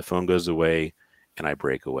words, the phone goes away and I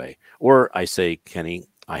break away. Or I say, Kenny,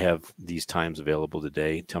 I have these times available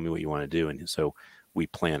today. Tell me what you want to do. And so we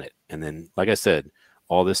plan it. And then, like I said,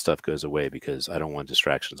 all this stuff goes away because I don't want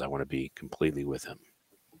distractions. I want to be completely with him.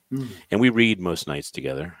 Mm, And we read most nights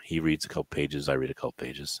together. He reads a couple pages. I read a couple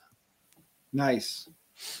pages. nice.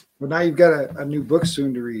 Well, now you've got a new book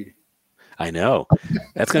soon to read. I know.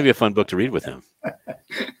 That's going to be a fun book to read with him.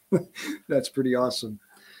 That's pretty awesome.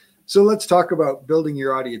 So let's talk about building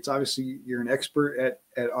your audience. Obviously, you're an expert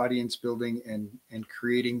at audience building and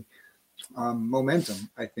creating momentum,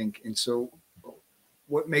 I think. And so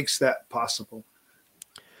what makes that possible?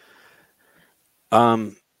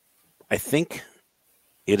 I think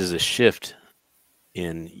it is a shift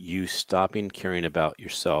in you stopping caring about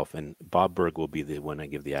yourself. And Bob Berg will be the one I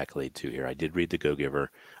give the accolade to here. I did read The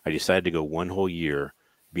Go-Giver. I decided to go one whole year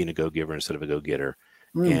being a go-giver instead of a go-getter.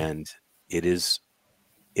 Mm, And it is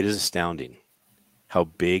astounding how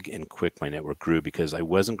big and quick my network grew because I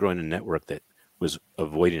wasn't growing a network that was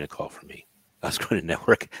avoiding a call from me. I was growing a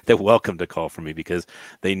network that welcomed a call from me because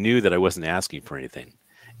they knew that I wasn't asking for anything.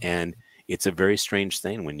 And it's a very strange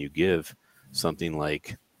thing when you give something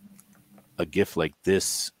like a gift like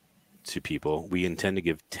this to people. We intend to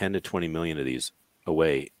give 10 to 20 million of these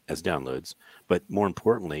away as downloads. But more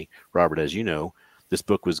importantly, Robert, as you know, this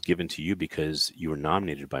book was given to you because you were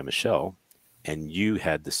nominated by Michelle, and you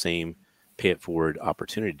had the same pay it forward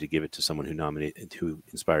opportunity to give it to someone who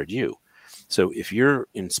inspired you. So if you're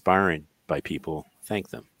inspired by people, thank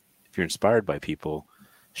them. If you're inspired by people,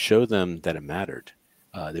 show them that it mattered.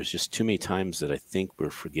 There's just too many times that I think we're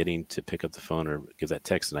forgetting to pick up the phone or give that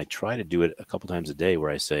text. And I try to do it a couple times a day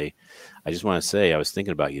where I say, I just want to say I was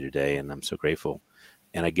thinking about you today and I'm so grateful.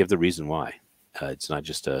 And I give the reason why. It's not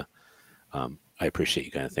just I appreciate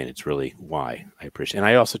you kind of thing. It's really why I appreciate. And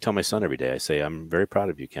I also tell my son every day, I say, I'm very proud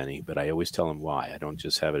of you, Kenny, but I always tell him why. I don't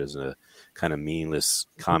just have it as a kind of meaningless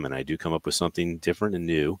comment. I do come up with something different and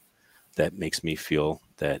new that makes me feel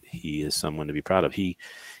that he is someone to be proud of. He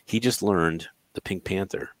just learned The Pink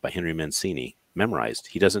Panther by Henry Mancini memorized.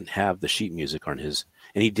 He doesn't have the sheet music on his,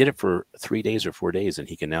 and he did it for 3 days or 4 days, and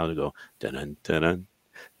he can now go dun dun dun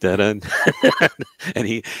dun,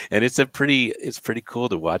 and it's pretty cool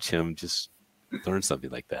to watch him just learn something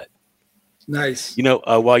like that. Nice.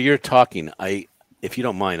 While you're talking, if you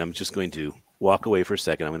don't mind, I'm just going to walk away for a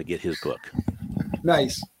second. I'm going to get his book.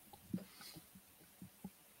 Nice.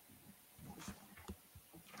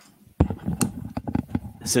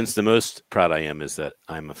 Since the most proud I am is that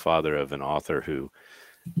I'm a father of an author who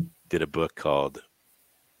did a book called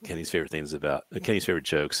Kenny's Favorite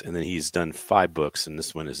Jokes. And then he's done 5 books. And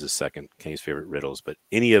this one is his second, Kenny's Favorite Riddles. But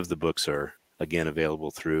any of the books are, again,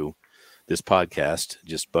 available through this podcast.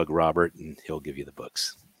 Just bug Robert and he'll give you the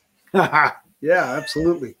books. Yeah,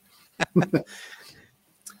 absolutely.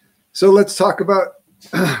 So let's talk about,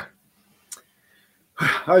 I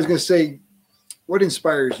was going to say, what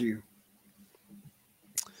inspires you?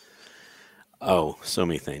 Oh, so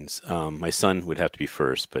many things. My son would have to be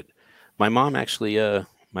first, but my mom actually,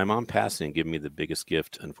 my mom passing and giving me the biggest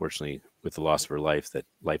gift, unfortunately, with the loss of her life, that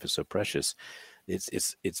life is so precious.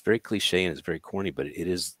 It's very cliche and it's very corny, but it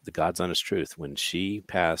is the God's honest truth. When she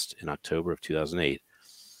passed in October of 2008,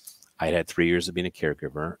 I had 3 years of being a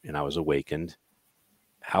caregiver and I was awakened.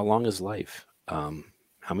 How long is life? How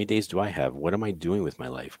many days do I have? What am I doing with my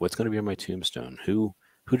life? What's going to be on my tombstone? Who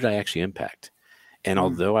did I actually impact? And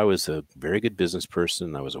although I was a very good business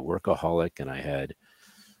person, I was a workaholic, and I had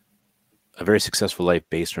a very successful life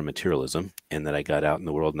based on materialism, and that I got out in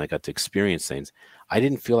the world and I got to experience things, I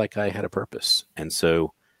didn't feel like I had a purpose. And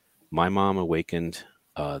so my mom awakened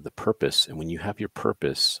the purpose. And when you have your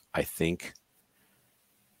purpose, I think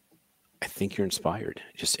you're inspired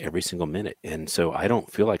just every single minute. And so I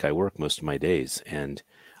don't feel like I work most of my days. And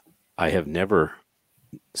I have never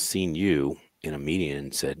seen you in a meeting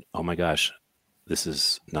and said, oh my gosh, this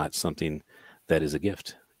is not something that is a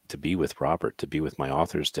gift, to be with Robert, to be with my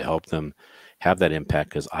authors, to help them have that impact,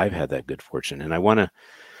 because I've had that good fortune. And I want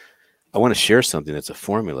to share something that's a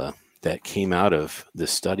formula that came out of the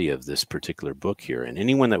study of this particular book here. And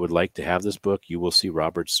anyone that would like to have this book, you will see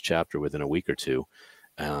Robert's chapter within a week or two.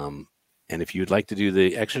 And if you'd like to do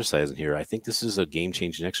the exercise in here, I think this is a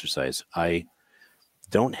game-changing exercise. I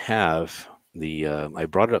don't have I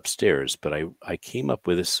brought it upstairs, but I came up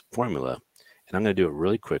with this formula. And I'm going to do it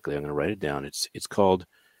really quickly. I'm going to write it down. It's called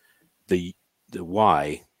the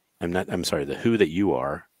why. The who that you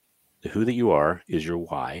are. The who that you are is your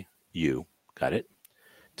why, you, got it?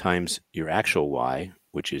 Times your actual why,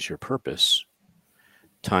 which is your purpose,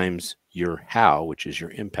 times your how, which is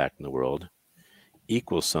your impact in the world,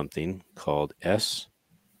 equals something called SPH.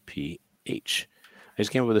 I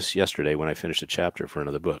just came up with this yesterday when I finished a chapter for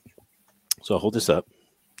another book. So I'll hold this up.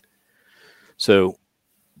 So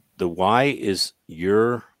the why is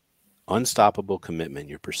your unstoppable commitment,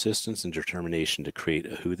 your persistence and determination to create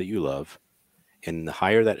a who that you love. And the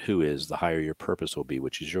higher that who is, the higher your purpose will be,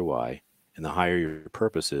 which is your why. And the higher your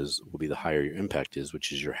purpose is, will be the higher your impact is,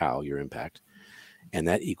 which is your how, your impact. And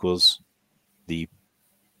that equals the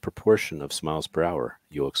proportion of smiles per hour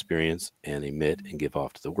you'll experience and emit and give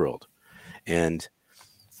off to the world. And,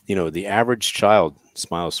 the average child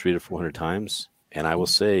smiles 300 to 400 times. And I will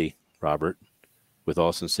say, Robert, with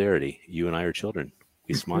all sincerity, you and I are children.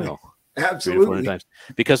 We smile. Absolutely. 400 times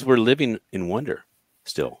because we're living in wonder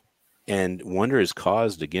still. And wonder is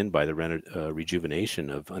caused, again, by the rejuvenation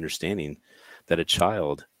of understanding that a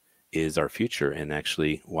child is our future. And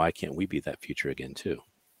actually, why can't we be that future again, too?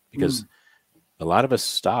 Because a lot of us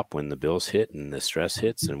stop when the bills hit and the stress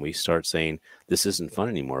hits and we start saying, this isn't fun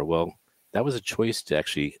anymore. Well, that was a choice to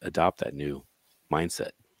actually adopt that new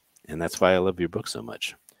mindset. And that's why I love your book so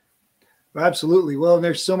much. Absolutely. Well, and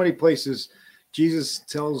there's so many places Jesus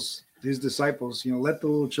tells his disciples, let the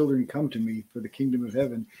little children come to me for the kingdom of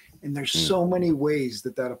heaven. And there's so many ways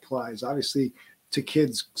that applies, obviously, to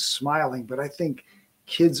kids smiling, but I think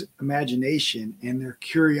kids' imagination and their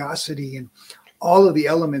curiosity and all of the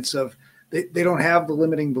elements of they don't have the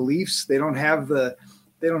limiting beliefs. They don't have the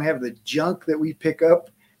junk that we pick up,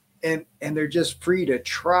 and they're just free to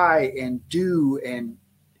try and do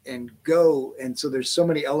and go. And so there's so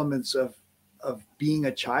many elements of being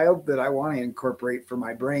a child that I want to incorporate for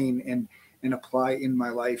my brain and apply in my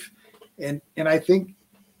life. And I think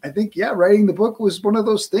yeah, writing the book was one of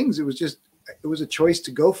those things. It was a choice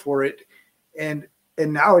to go for it. And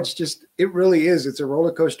now it really is. It's a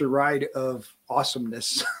roller coaster ride of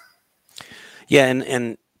awesomeness. Yeah.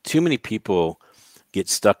 And too many people get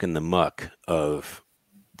stuck in the muck of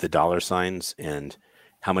the dollar signs and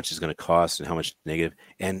how much it's going to cost and how much negative.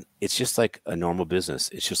 And it's just like a normal business.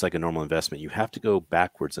 It's just like a normal investment. You have to go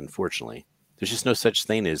backwards, unfortunately. There's just no such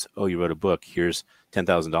thing as, oh, you wrote a book, here's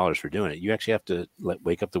 $10,000 for doing it. You actually have to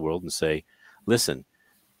wake up the world and say, listen,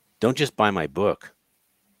 don't just buy my book,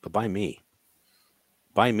 but buy me.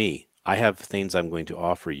 Buy me. I have things I'm going to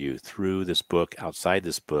offer you through this book, outside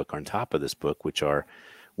this book, on top of this book, which are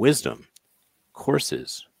wisdom,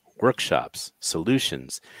 courses, workshops,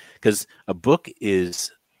 solutions, because a book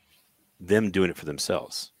is them doing it for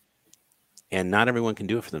themselves. And not everyone can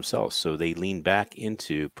do it for themselves. So they lean back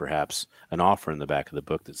into perhaps an offer in the back of the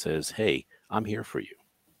book that says, hey, I'm here for you.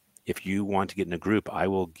 If you want to get in a group, I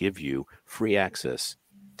will give you free access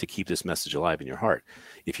to keep this message alive in your heart.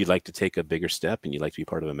 If you'd like to take a bigger step and you'd like to be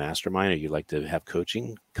part of a mastermind or you'd like to have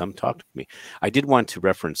coaching, come talk to me. I did want to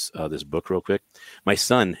reference this book real quick. My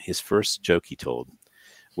son, his first joke he told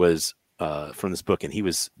was from this book. And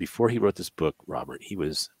before he wrote this book, Robert, he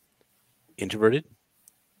was introverted.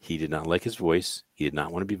 He did not like his voice. He did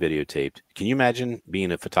not want to be videotaped. Can you imagine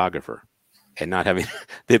being a photographer and not having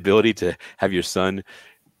the ability to have your son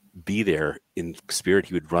be there in spirit?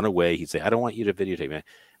 He would run away. He'd say, I don't want you to videotape me.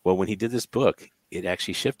 Well, when he did this book, it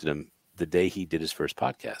actually shifted him the day he did his first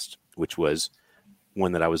podcast, which was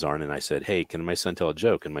one that I was on. And I said, hey, can my son tell a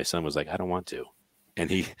joke? And my son was like, I don't want to.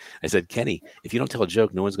 And I said, Kenny, if you don't tell a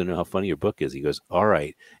joke, no one's going to know how funny your book is. He goes, all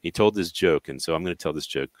right. He told this joke. And so I'm going to tell this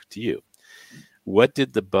joke to you. What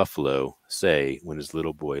did the buffalo say when his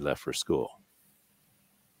little boy left for school?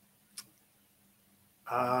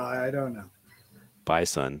 I don't know. Bye,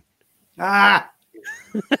 son. Ah!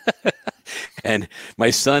 And my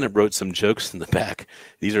son wrote some jokes in the back.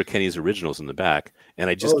 These are Kenny's originals in the back. And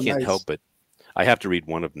I just can't help but I have to read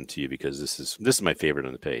one of them to you because this is my favorite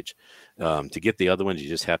on the page. To get the other ones, you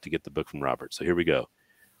just have to get the book from Robert. So here we go.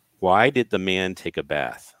 Why did the man take a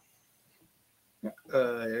bath?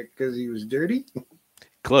 Because he was dirty?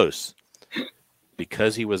 Close.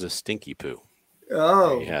 Because he was a stinky poo.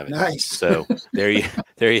 Oh, nice. So there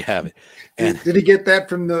you have it. And did he get that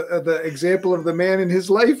from the example of the man in his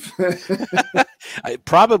life?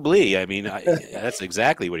 Probably. I mean, that's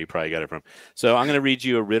exactly what he probably got it from. So I'm going to read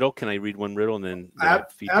you a riddle. Can I read one riddle and then?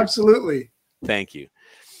 Absolutely. Thank you.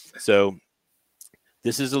 So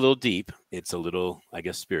this is a little deep. It's a little, I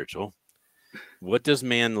guess, spiritual. What does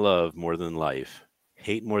man love more than life,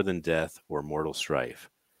 hate more than death, or mortal strife?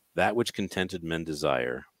 That which contented men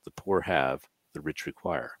desire, the poor have, the rich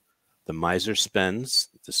require. The miser spends,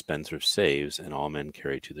 the spendthrift saves, and all men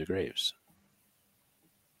carry to their graves.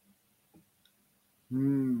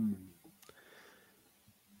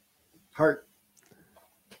 Heart.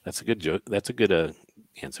 That's a good joke. That's a good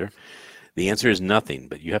answer. The answer is nothing,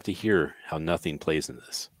 but you have to hear how nothing plays in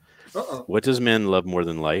this. Uh-oh. What does men love more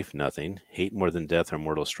than life? Nothing. Hate more than death or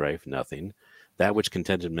mortal strife? Nothing. That which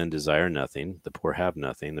contented men desire? Nothing. The poor have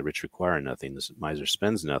nothing. The rich require nothing. The miser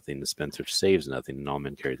spends nothing. The spendthrift saves nothing. And all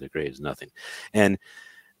men carry their graves? Nothing. And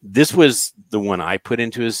this was the one I put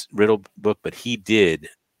into his riddle book, but he did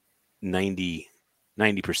 90%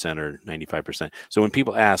 or 95%. So when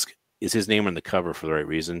people ask, is his name on the cover for the right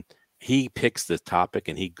reason? He picks the topic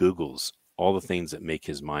and he Googles all the things that make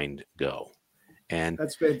his mind go. And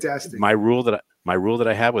that's fantastic. My rule that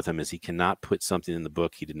I have with him is he cannot put something in the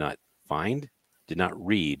book he did not find, did not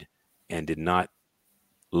read, and did not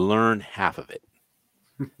learn half of it.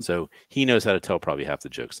 So he knows how to tell probably half the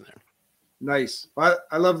jokes in there. Nice.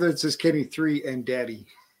 I love that it says Kenny 3 and Daddy.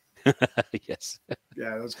 Yes.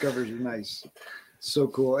 Yeah, those covers are nice. So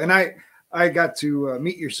cool. And I got to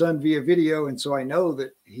meet your son via video, and so I know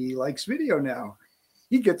that he likes video now.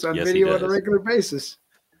 He gets on video on a regular basis.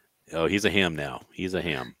 Oh, he's a ham now. He's a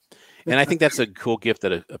ham. And I think that's a cool gift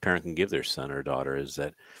that a parent can give their son or daughter is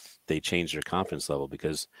that they change their confidence level,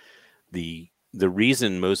 because the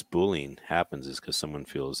reason most bullying happens is because someone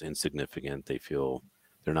feels insignificant. They feel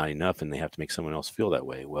they're not enough and they have to make someone else feel that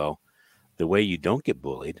way. Well, the way you don't get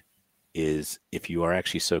bullied is if you are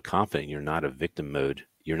actually so confident you're not a victim mode,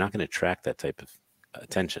 you're not going to attract that type of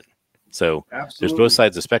attention. So there's both Absolutely.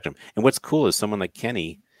 sides of the spectrum. And what's cool is someone like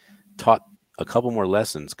Kenny taught a couple more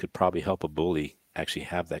lessons could probably help a bully actually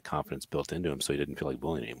have that confidence built into him so he didn't feel like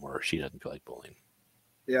bullying anymore, or she doesn't feel like bullying.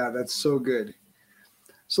 Yeah, that's so good.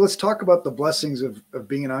 So let's talk about the blessings of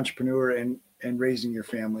being an entrepreneur and raising your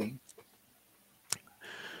family.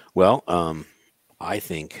 Well, I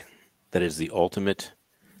think that is the ultimate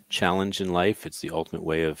challenge in life. It's the ultimate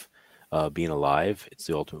way of being alive. It's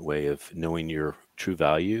the ultimate way of knowing your true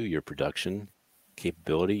value, your production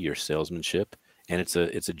capability, your salesmanship, and it's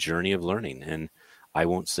a journey of learning. And I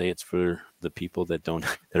won't say it's for the people that don't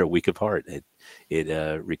that are weak of heart.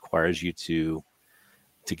 It requires you to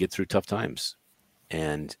get through tough times,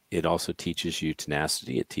 and it also teaches you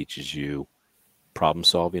tenacity. It teaches you problem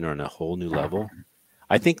solving on a whole new level.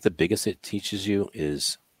 I think the biggest it teaches you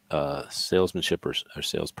is salesmanship or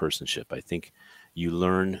salespersonship. I think you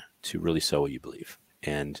learn to really sell what you believe,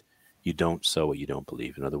 and you don't sell what you don't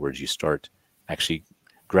believe. In other words, you start actually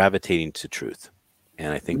gravitating to truth.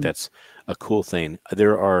 And I think that's a cool thing.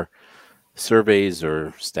 There are surveys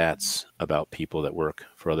or stats about people that work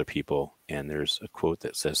for other people, and there's a quote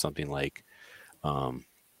that says something like,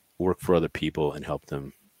 work for other people and help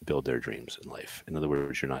them build their dreams in life. In other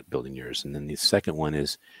words, you're not building yours. And then the second one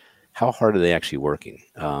is, how hard are they actually working?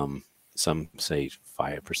 Some say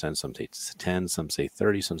 5%, some say 10, some say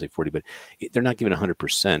 30, some say 40, but they're not giving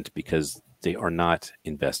 100% because they are not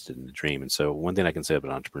invested in the dream. And so one thing I can say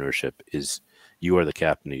about entrepreneurship is you are the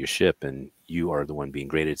captain of your ship and you are the one being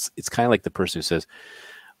graded. It's kind of like the person who says,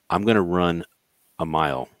 I'm going to run a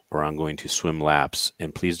mile or I'm going to swim laps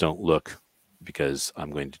and please don't look because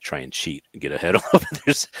I'm going to try and cheat and get ahead of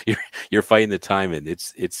others. You're fighting the time, and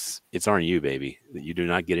it's on you, baby. You do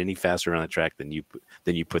not get any faster on the track than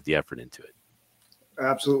you put the effort into it.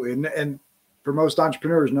 Absolutely. And for most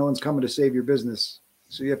entrepreneurs, no one's coming to save your business.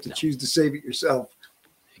 So you have to choose to save it yourself.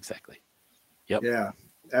 Exactly. Yep. Yeah,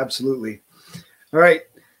 absolutely. All right.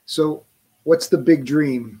 So what's the big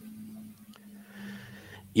dream?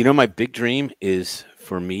 You know, my big dream is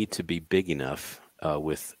for me to be big enough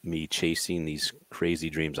with me chasing these crazy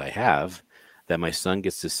dreams I have, that my son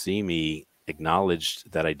gets to see me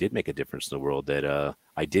acknowledged that I did make a difference in the world, that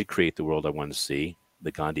I did create the world I wanted to see,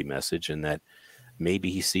 the Gandhi message, and that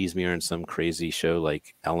maybe he sees me on some crazy show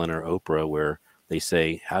like Ellen or Oprah where they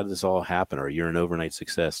say, how did this all happen? Or you're an overnight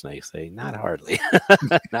success. And I say, not hardly.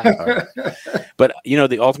 Not hardly. But, you know,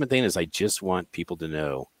 the ultimate thing is I just want people to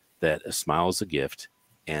know that a smile is a gift,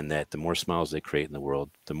 and that the more smiles they create in the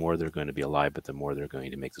world, the more they're going to be alive, but the more they're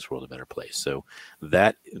going to make this world a better place. So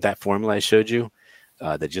that formula I showed you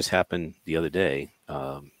that just happened the other day,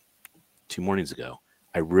 2 mornings ago,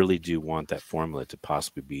 I really do want that formula to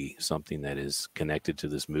possibly be something that is connected to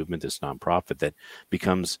this movement, this nonprofit, that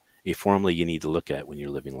becomes a formula you need to look at when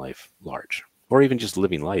you're living life large, or even just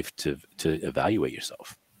living life to evaluate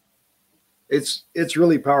yourself. It's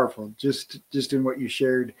really powerful, just in what you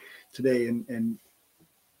shared today, and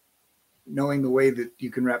knowing the way that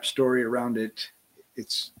you can wrap story around it.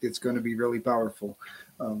 It's going to be really powerful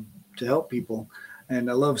to help people. And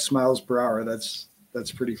I love smiles per hour. That's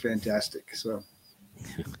pretty fantastic. So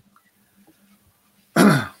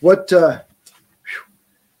what got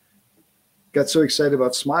so excited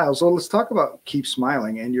about smiles? Well, let's talk about Keep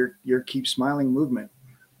Smiling and your Keep Smiling movement.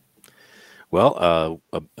 Well,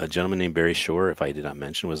 a gentleman named Barry Shore, if I did not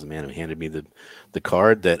mention, was the man who handed me the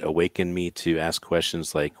card that awakened me to ask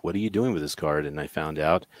questions like, what are you doing with this card? And I found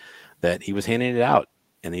out that he was handing it out,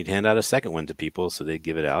 and he'd hand out a second one to people so they'd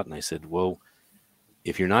give it out. And I said, well,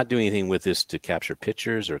 if you're not doing anything with this to capture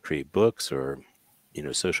pictures or create books or, you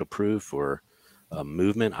know, social proof or a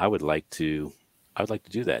movement, I would like to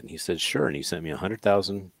do that. And he said, sure. And he sent me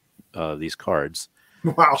 100,000 of these cards.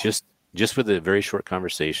 Wow. Just with a very short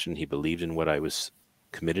conversation. He believed in what I was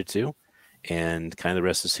committed to, and kind of the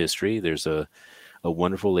rest is history. There's a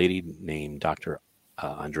wonderful lady named Dr.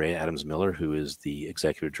 Andrea Adams Miller, who is the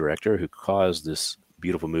executive director, who caused this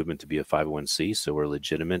beautiful movement to be a 501c. So we're a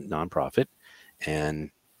legitimate nonprofit.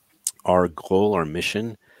 And our goal, our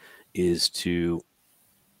mission is to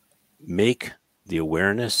make the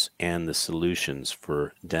awareness and the solutions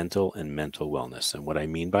for dental and mental wellness. And what I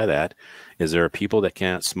mean by that is there are people that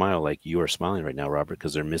can't smile like you are smiling right now, Robert,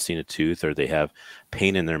 because they're missing a tooth or they have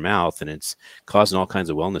pain in their mouth, and it's causing all kinds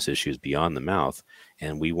of wellness issues beyond the mouth.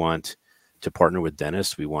 And we want to partner with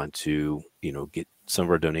dentists. We want to, you know, get some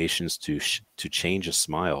of our donations to change a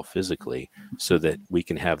smile physically so that we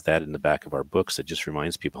can have that in the back of our books that just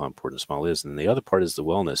reminds people how important a smile is. And the other part is the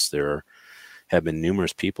wellness. There have been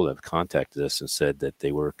numerous people that have contacted us and said that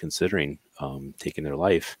they were considering taking their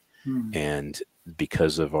life. And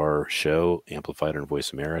because of our show, amplified on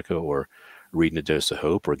Voice America, or reading A Dose of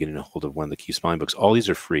Hope, or getting a hold of one of the Keep Smiling books, all these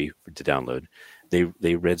are free to download.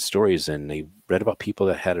 They read stories, and they read about people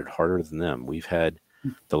that had it harder than them. We've had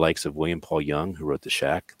the likes of William Paul Young, who wrote The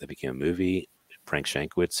Shack, that became a movie. Frank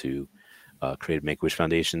Shankwitz, who created Make-A-Wish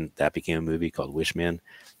Foundation, that became a movie called Wishman.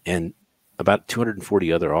 And about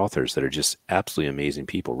 240 other authors that are just absolutely amazing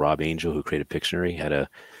people. Rob Angel, who created Pictionary, had a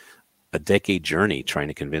decade journey trying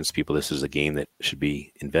to convince people this is a game that should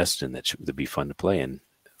be invested in, that be fun to play. And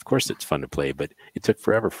of course it's fun to play, but it took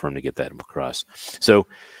forever for him to get that across. So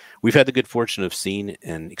we've had the good fortune of seeing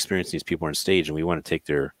and experiencing these people on stage, and we want to take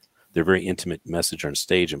their very intimate message on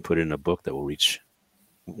stage and put it in a book that will reach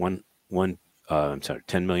 10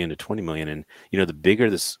 million to 20 million. And, the bigger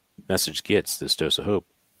this message gets, this Dose of Hope,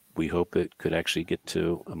 we hope it could actually get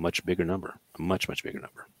to a much bigger number, a much, much bigger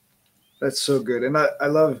number. That's so good. And I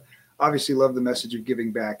obviously love the message of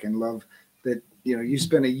giving back, and love that, you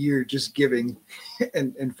spent a year just giving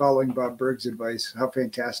and following Bob Berg's advice. How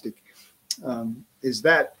fantastic is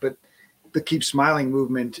that? But the Keep Smiling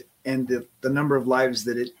movement, and the number of lives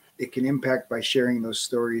that it can impact by sharing those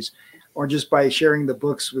stories, or just by sharing the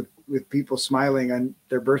books with people smiling on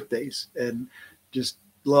their birthdays. And just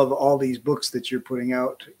love all these books that you're putting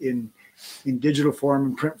out in digital form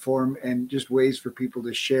and print form, and just ways for people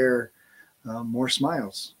to share more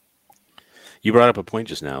smiles. You brought up a point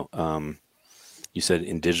just now. You said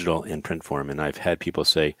in digital and print form, and I've had people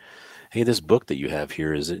say, hey, this book that you have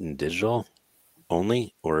here, is it in digital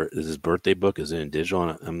only? Or is this birthday book, is it in digital?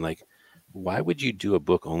 And I'm like, why would you do a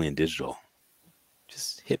book only in digital?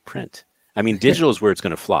 Just hit print. I mean, digital is where it's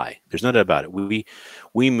going to fly. There's no doubt about it.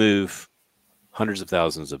 We move hundreds of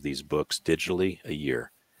thousands of these books digitally a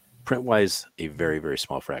year. Print-wise, a very, very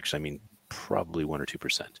small fraction. I mean, probably 1 or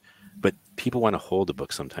 2%. But people want to hold a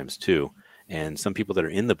book sometimes too. And some people that are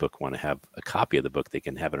in the book want to have a copy of the book. They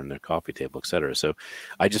can have it on their coffee table, et cetera. So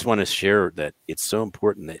I just want to share that it's so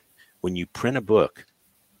important that when you print a book,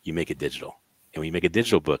 you make it digital. And when you make a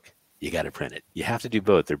digital book, you got to print it. You have to do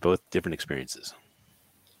both. They're both different experiences.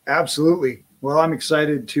 Absolutely. Well, I'm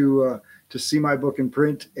excited to see my book in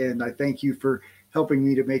print, and I thank you for helping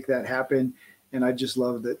me to make that happen. And I just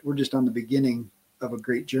love that we're just on the beginning of a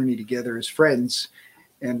great journey together as friends,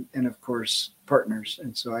 and of course partners.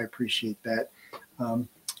 And so I appreciate that.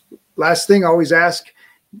 Last thing I always ask,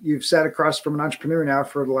 you've sat across from an entrepreneur now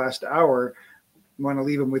for the last hour. You want to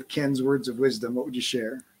leave them with Ken's words of wisdom. What would you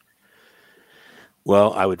share?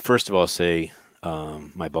 Well, I would first of all say,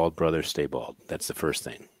 my bald brother, stay bald. That's the first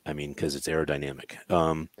thing. I mean, because it's aerodynamic.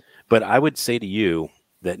 But I would say to you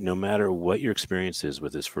that no matter what your experience is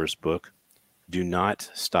with this first book, do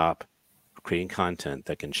not stop creating content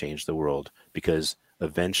that can change the world, because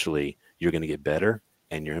eventually you're going to get better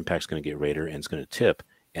and your impact's going to get greater, and it's going to tip.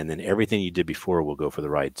 And then everything you did before will go for the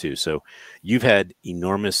ride too. So you've had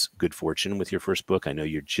enormous good fortune with your first book. I know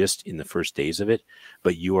you're just in the first days of it,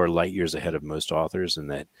 but you are light years ahead of most authors, in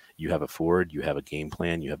that you have a forward, you have a game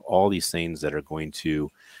plan, you have all these things that are going to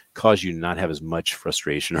cause you to not have as much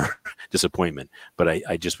frustration or disappointment. But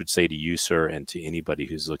I just would say to you, sir, and to anybody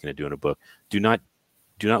who's looking at doing a book, do not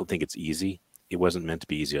think it's easy. It wasn't meant to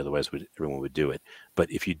be easy. Otherwise, everyone would do it. But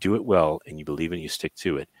if you do it well and you believe in it, you stick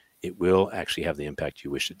to it, it will actually have the impact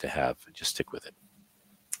you wish it to have. Just stick with it.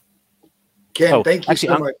 Ken, thank you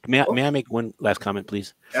so much. May I make one last comment,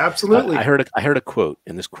 please? Absolutely. I heard a quote,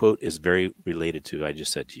 and this quote is very related to what I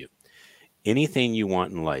just said to you. Anything you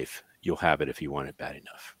want in life, you'll have it if you want it bad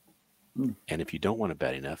enough. And if you don't want it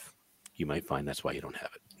bad enough, you might find that's why you don't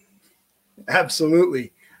have it.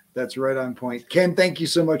 Absolutely. That's right on point. Ken, thank you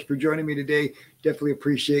so much for joining me today. Definitely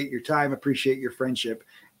appreciate your time, appreciate your friendship,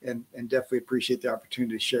 and definitely appreciate the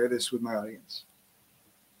opportunity to share this with my audience.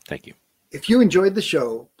 Thank you. If you enjoyed the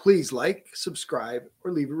show, please like, subscribe,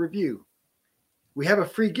 or leave a review. We have a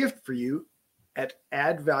free gift for you at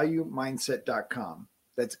addvaluemindset.com.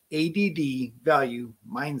 That's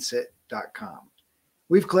addvaluemindset.com.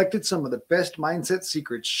 We've collected some of the best mindset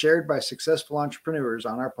secrets shared by successful entrepreneurs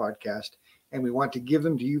on our podcast, and we want to give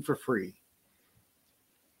them to you for free.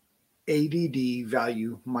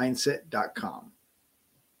 addvaluemindset.com.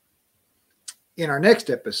 In our next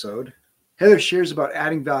episode, Heather shares about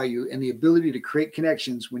adding value and the ability to create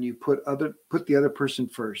connections when you put the other person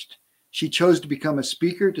first. She chose to become a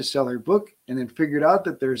speaker to sell her book, and then figured out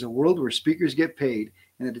that there's a world where speakers get paid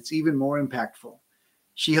and that it's even more impactful.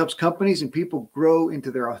 She helps companies and people grow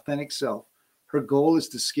into their authentic self. Her goal is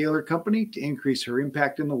to scale her company to increase her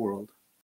impact in the world.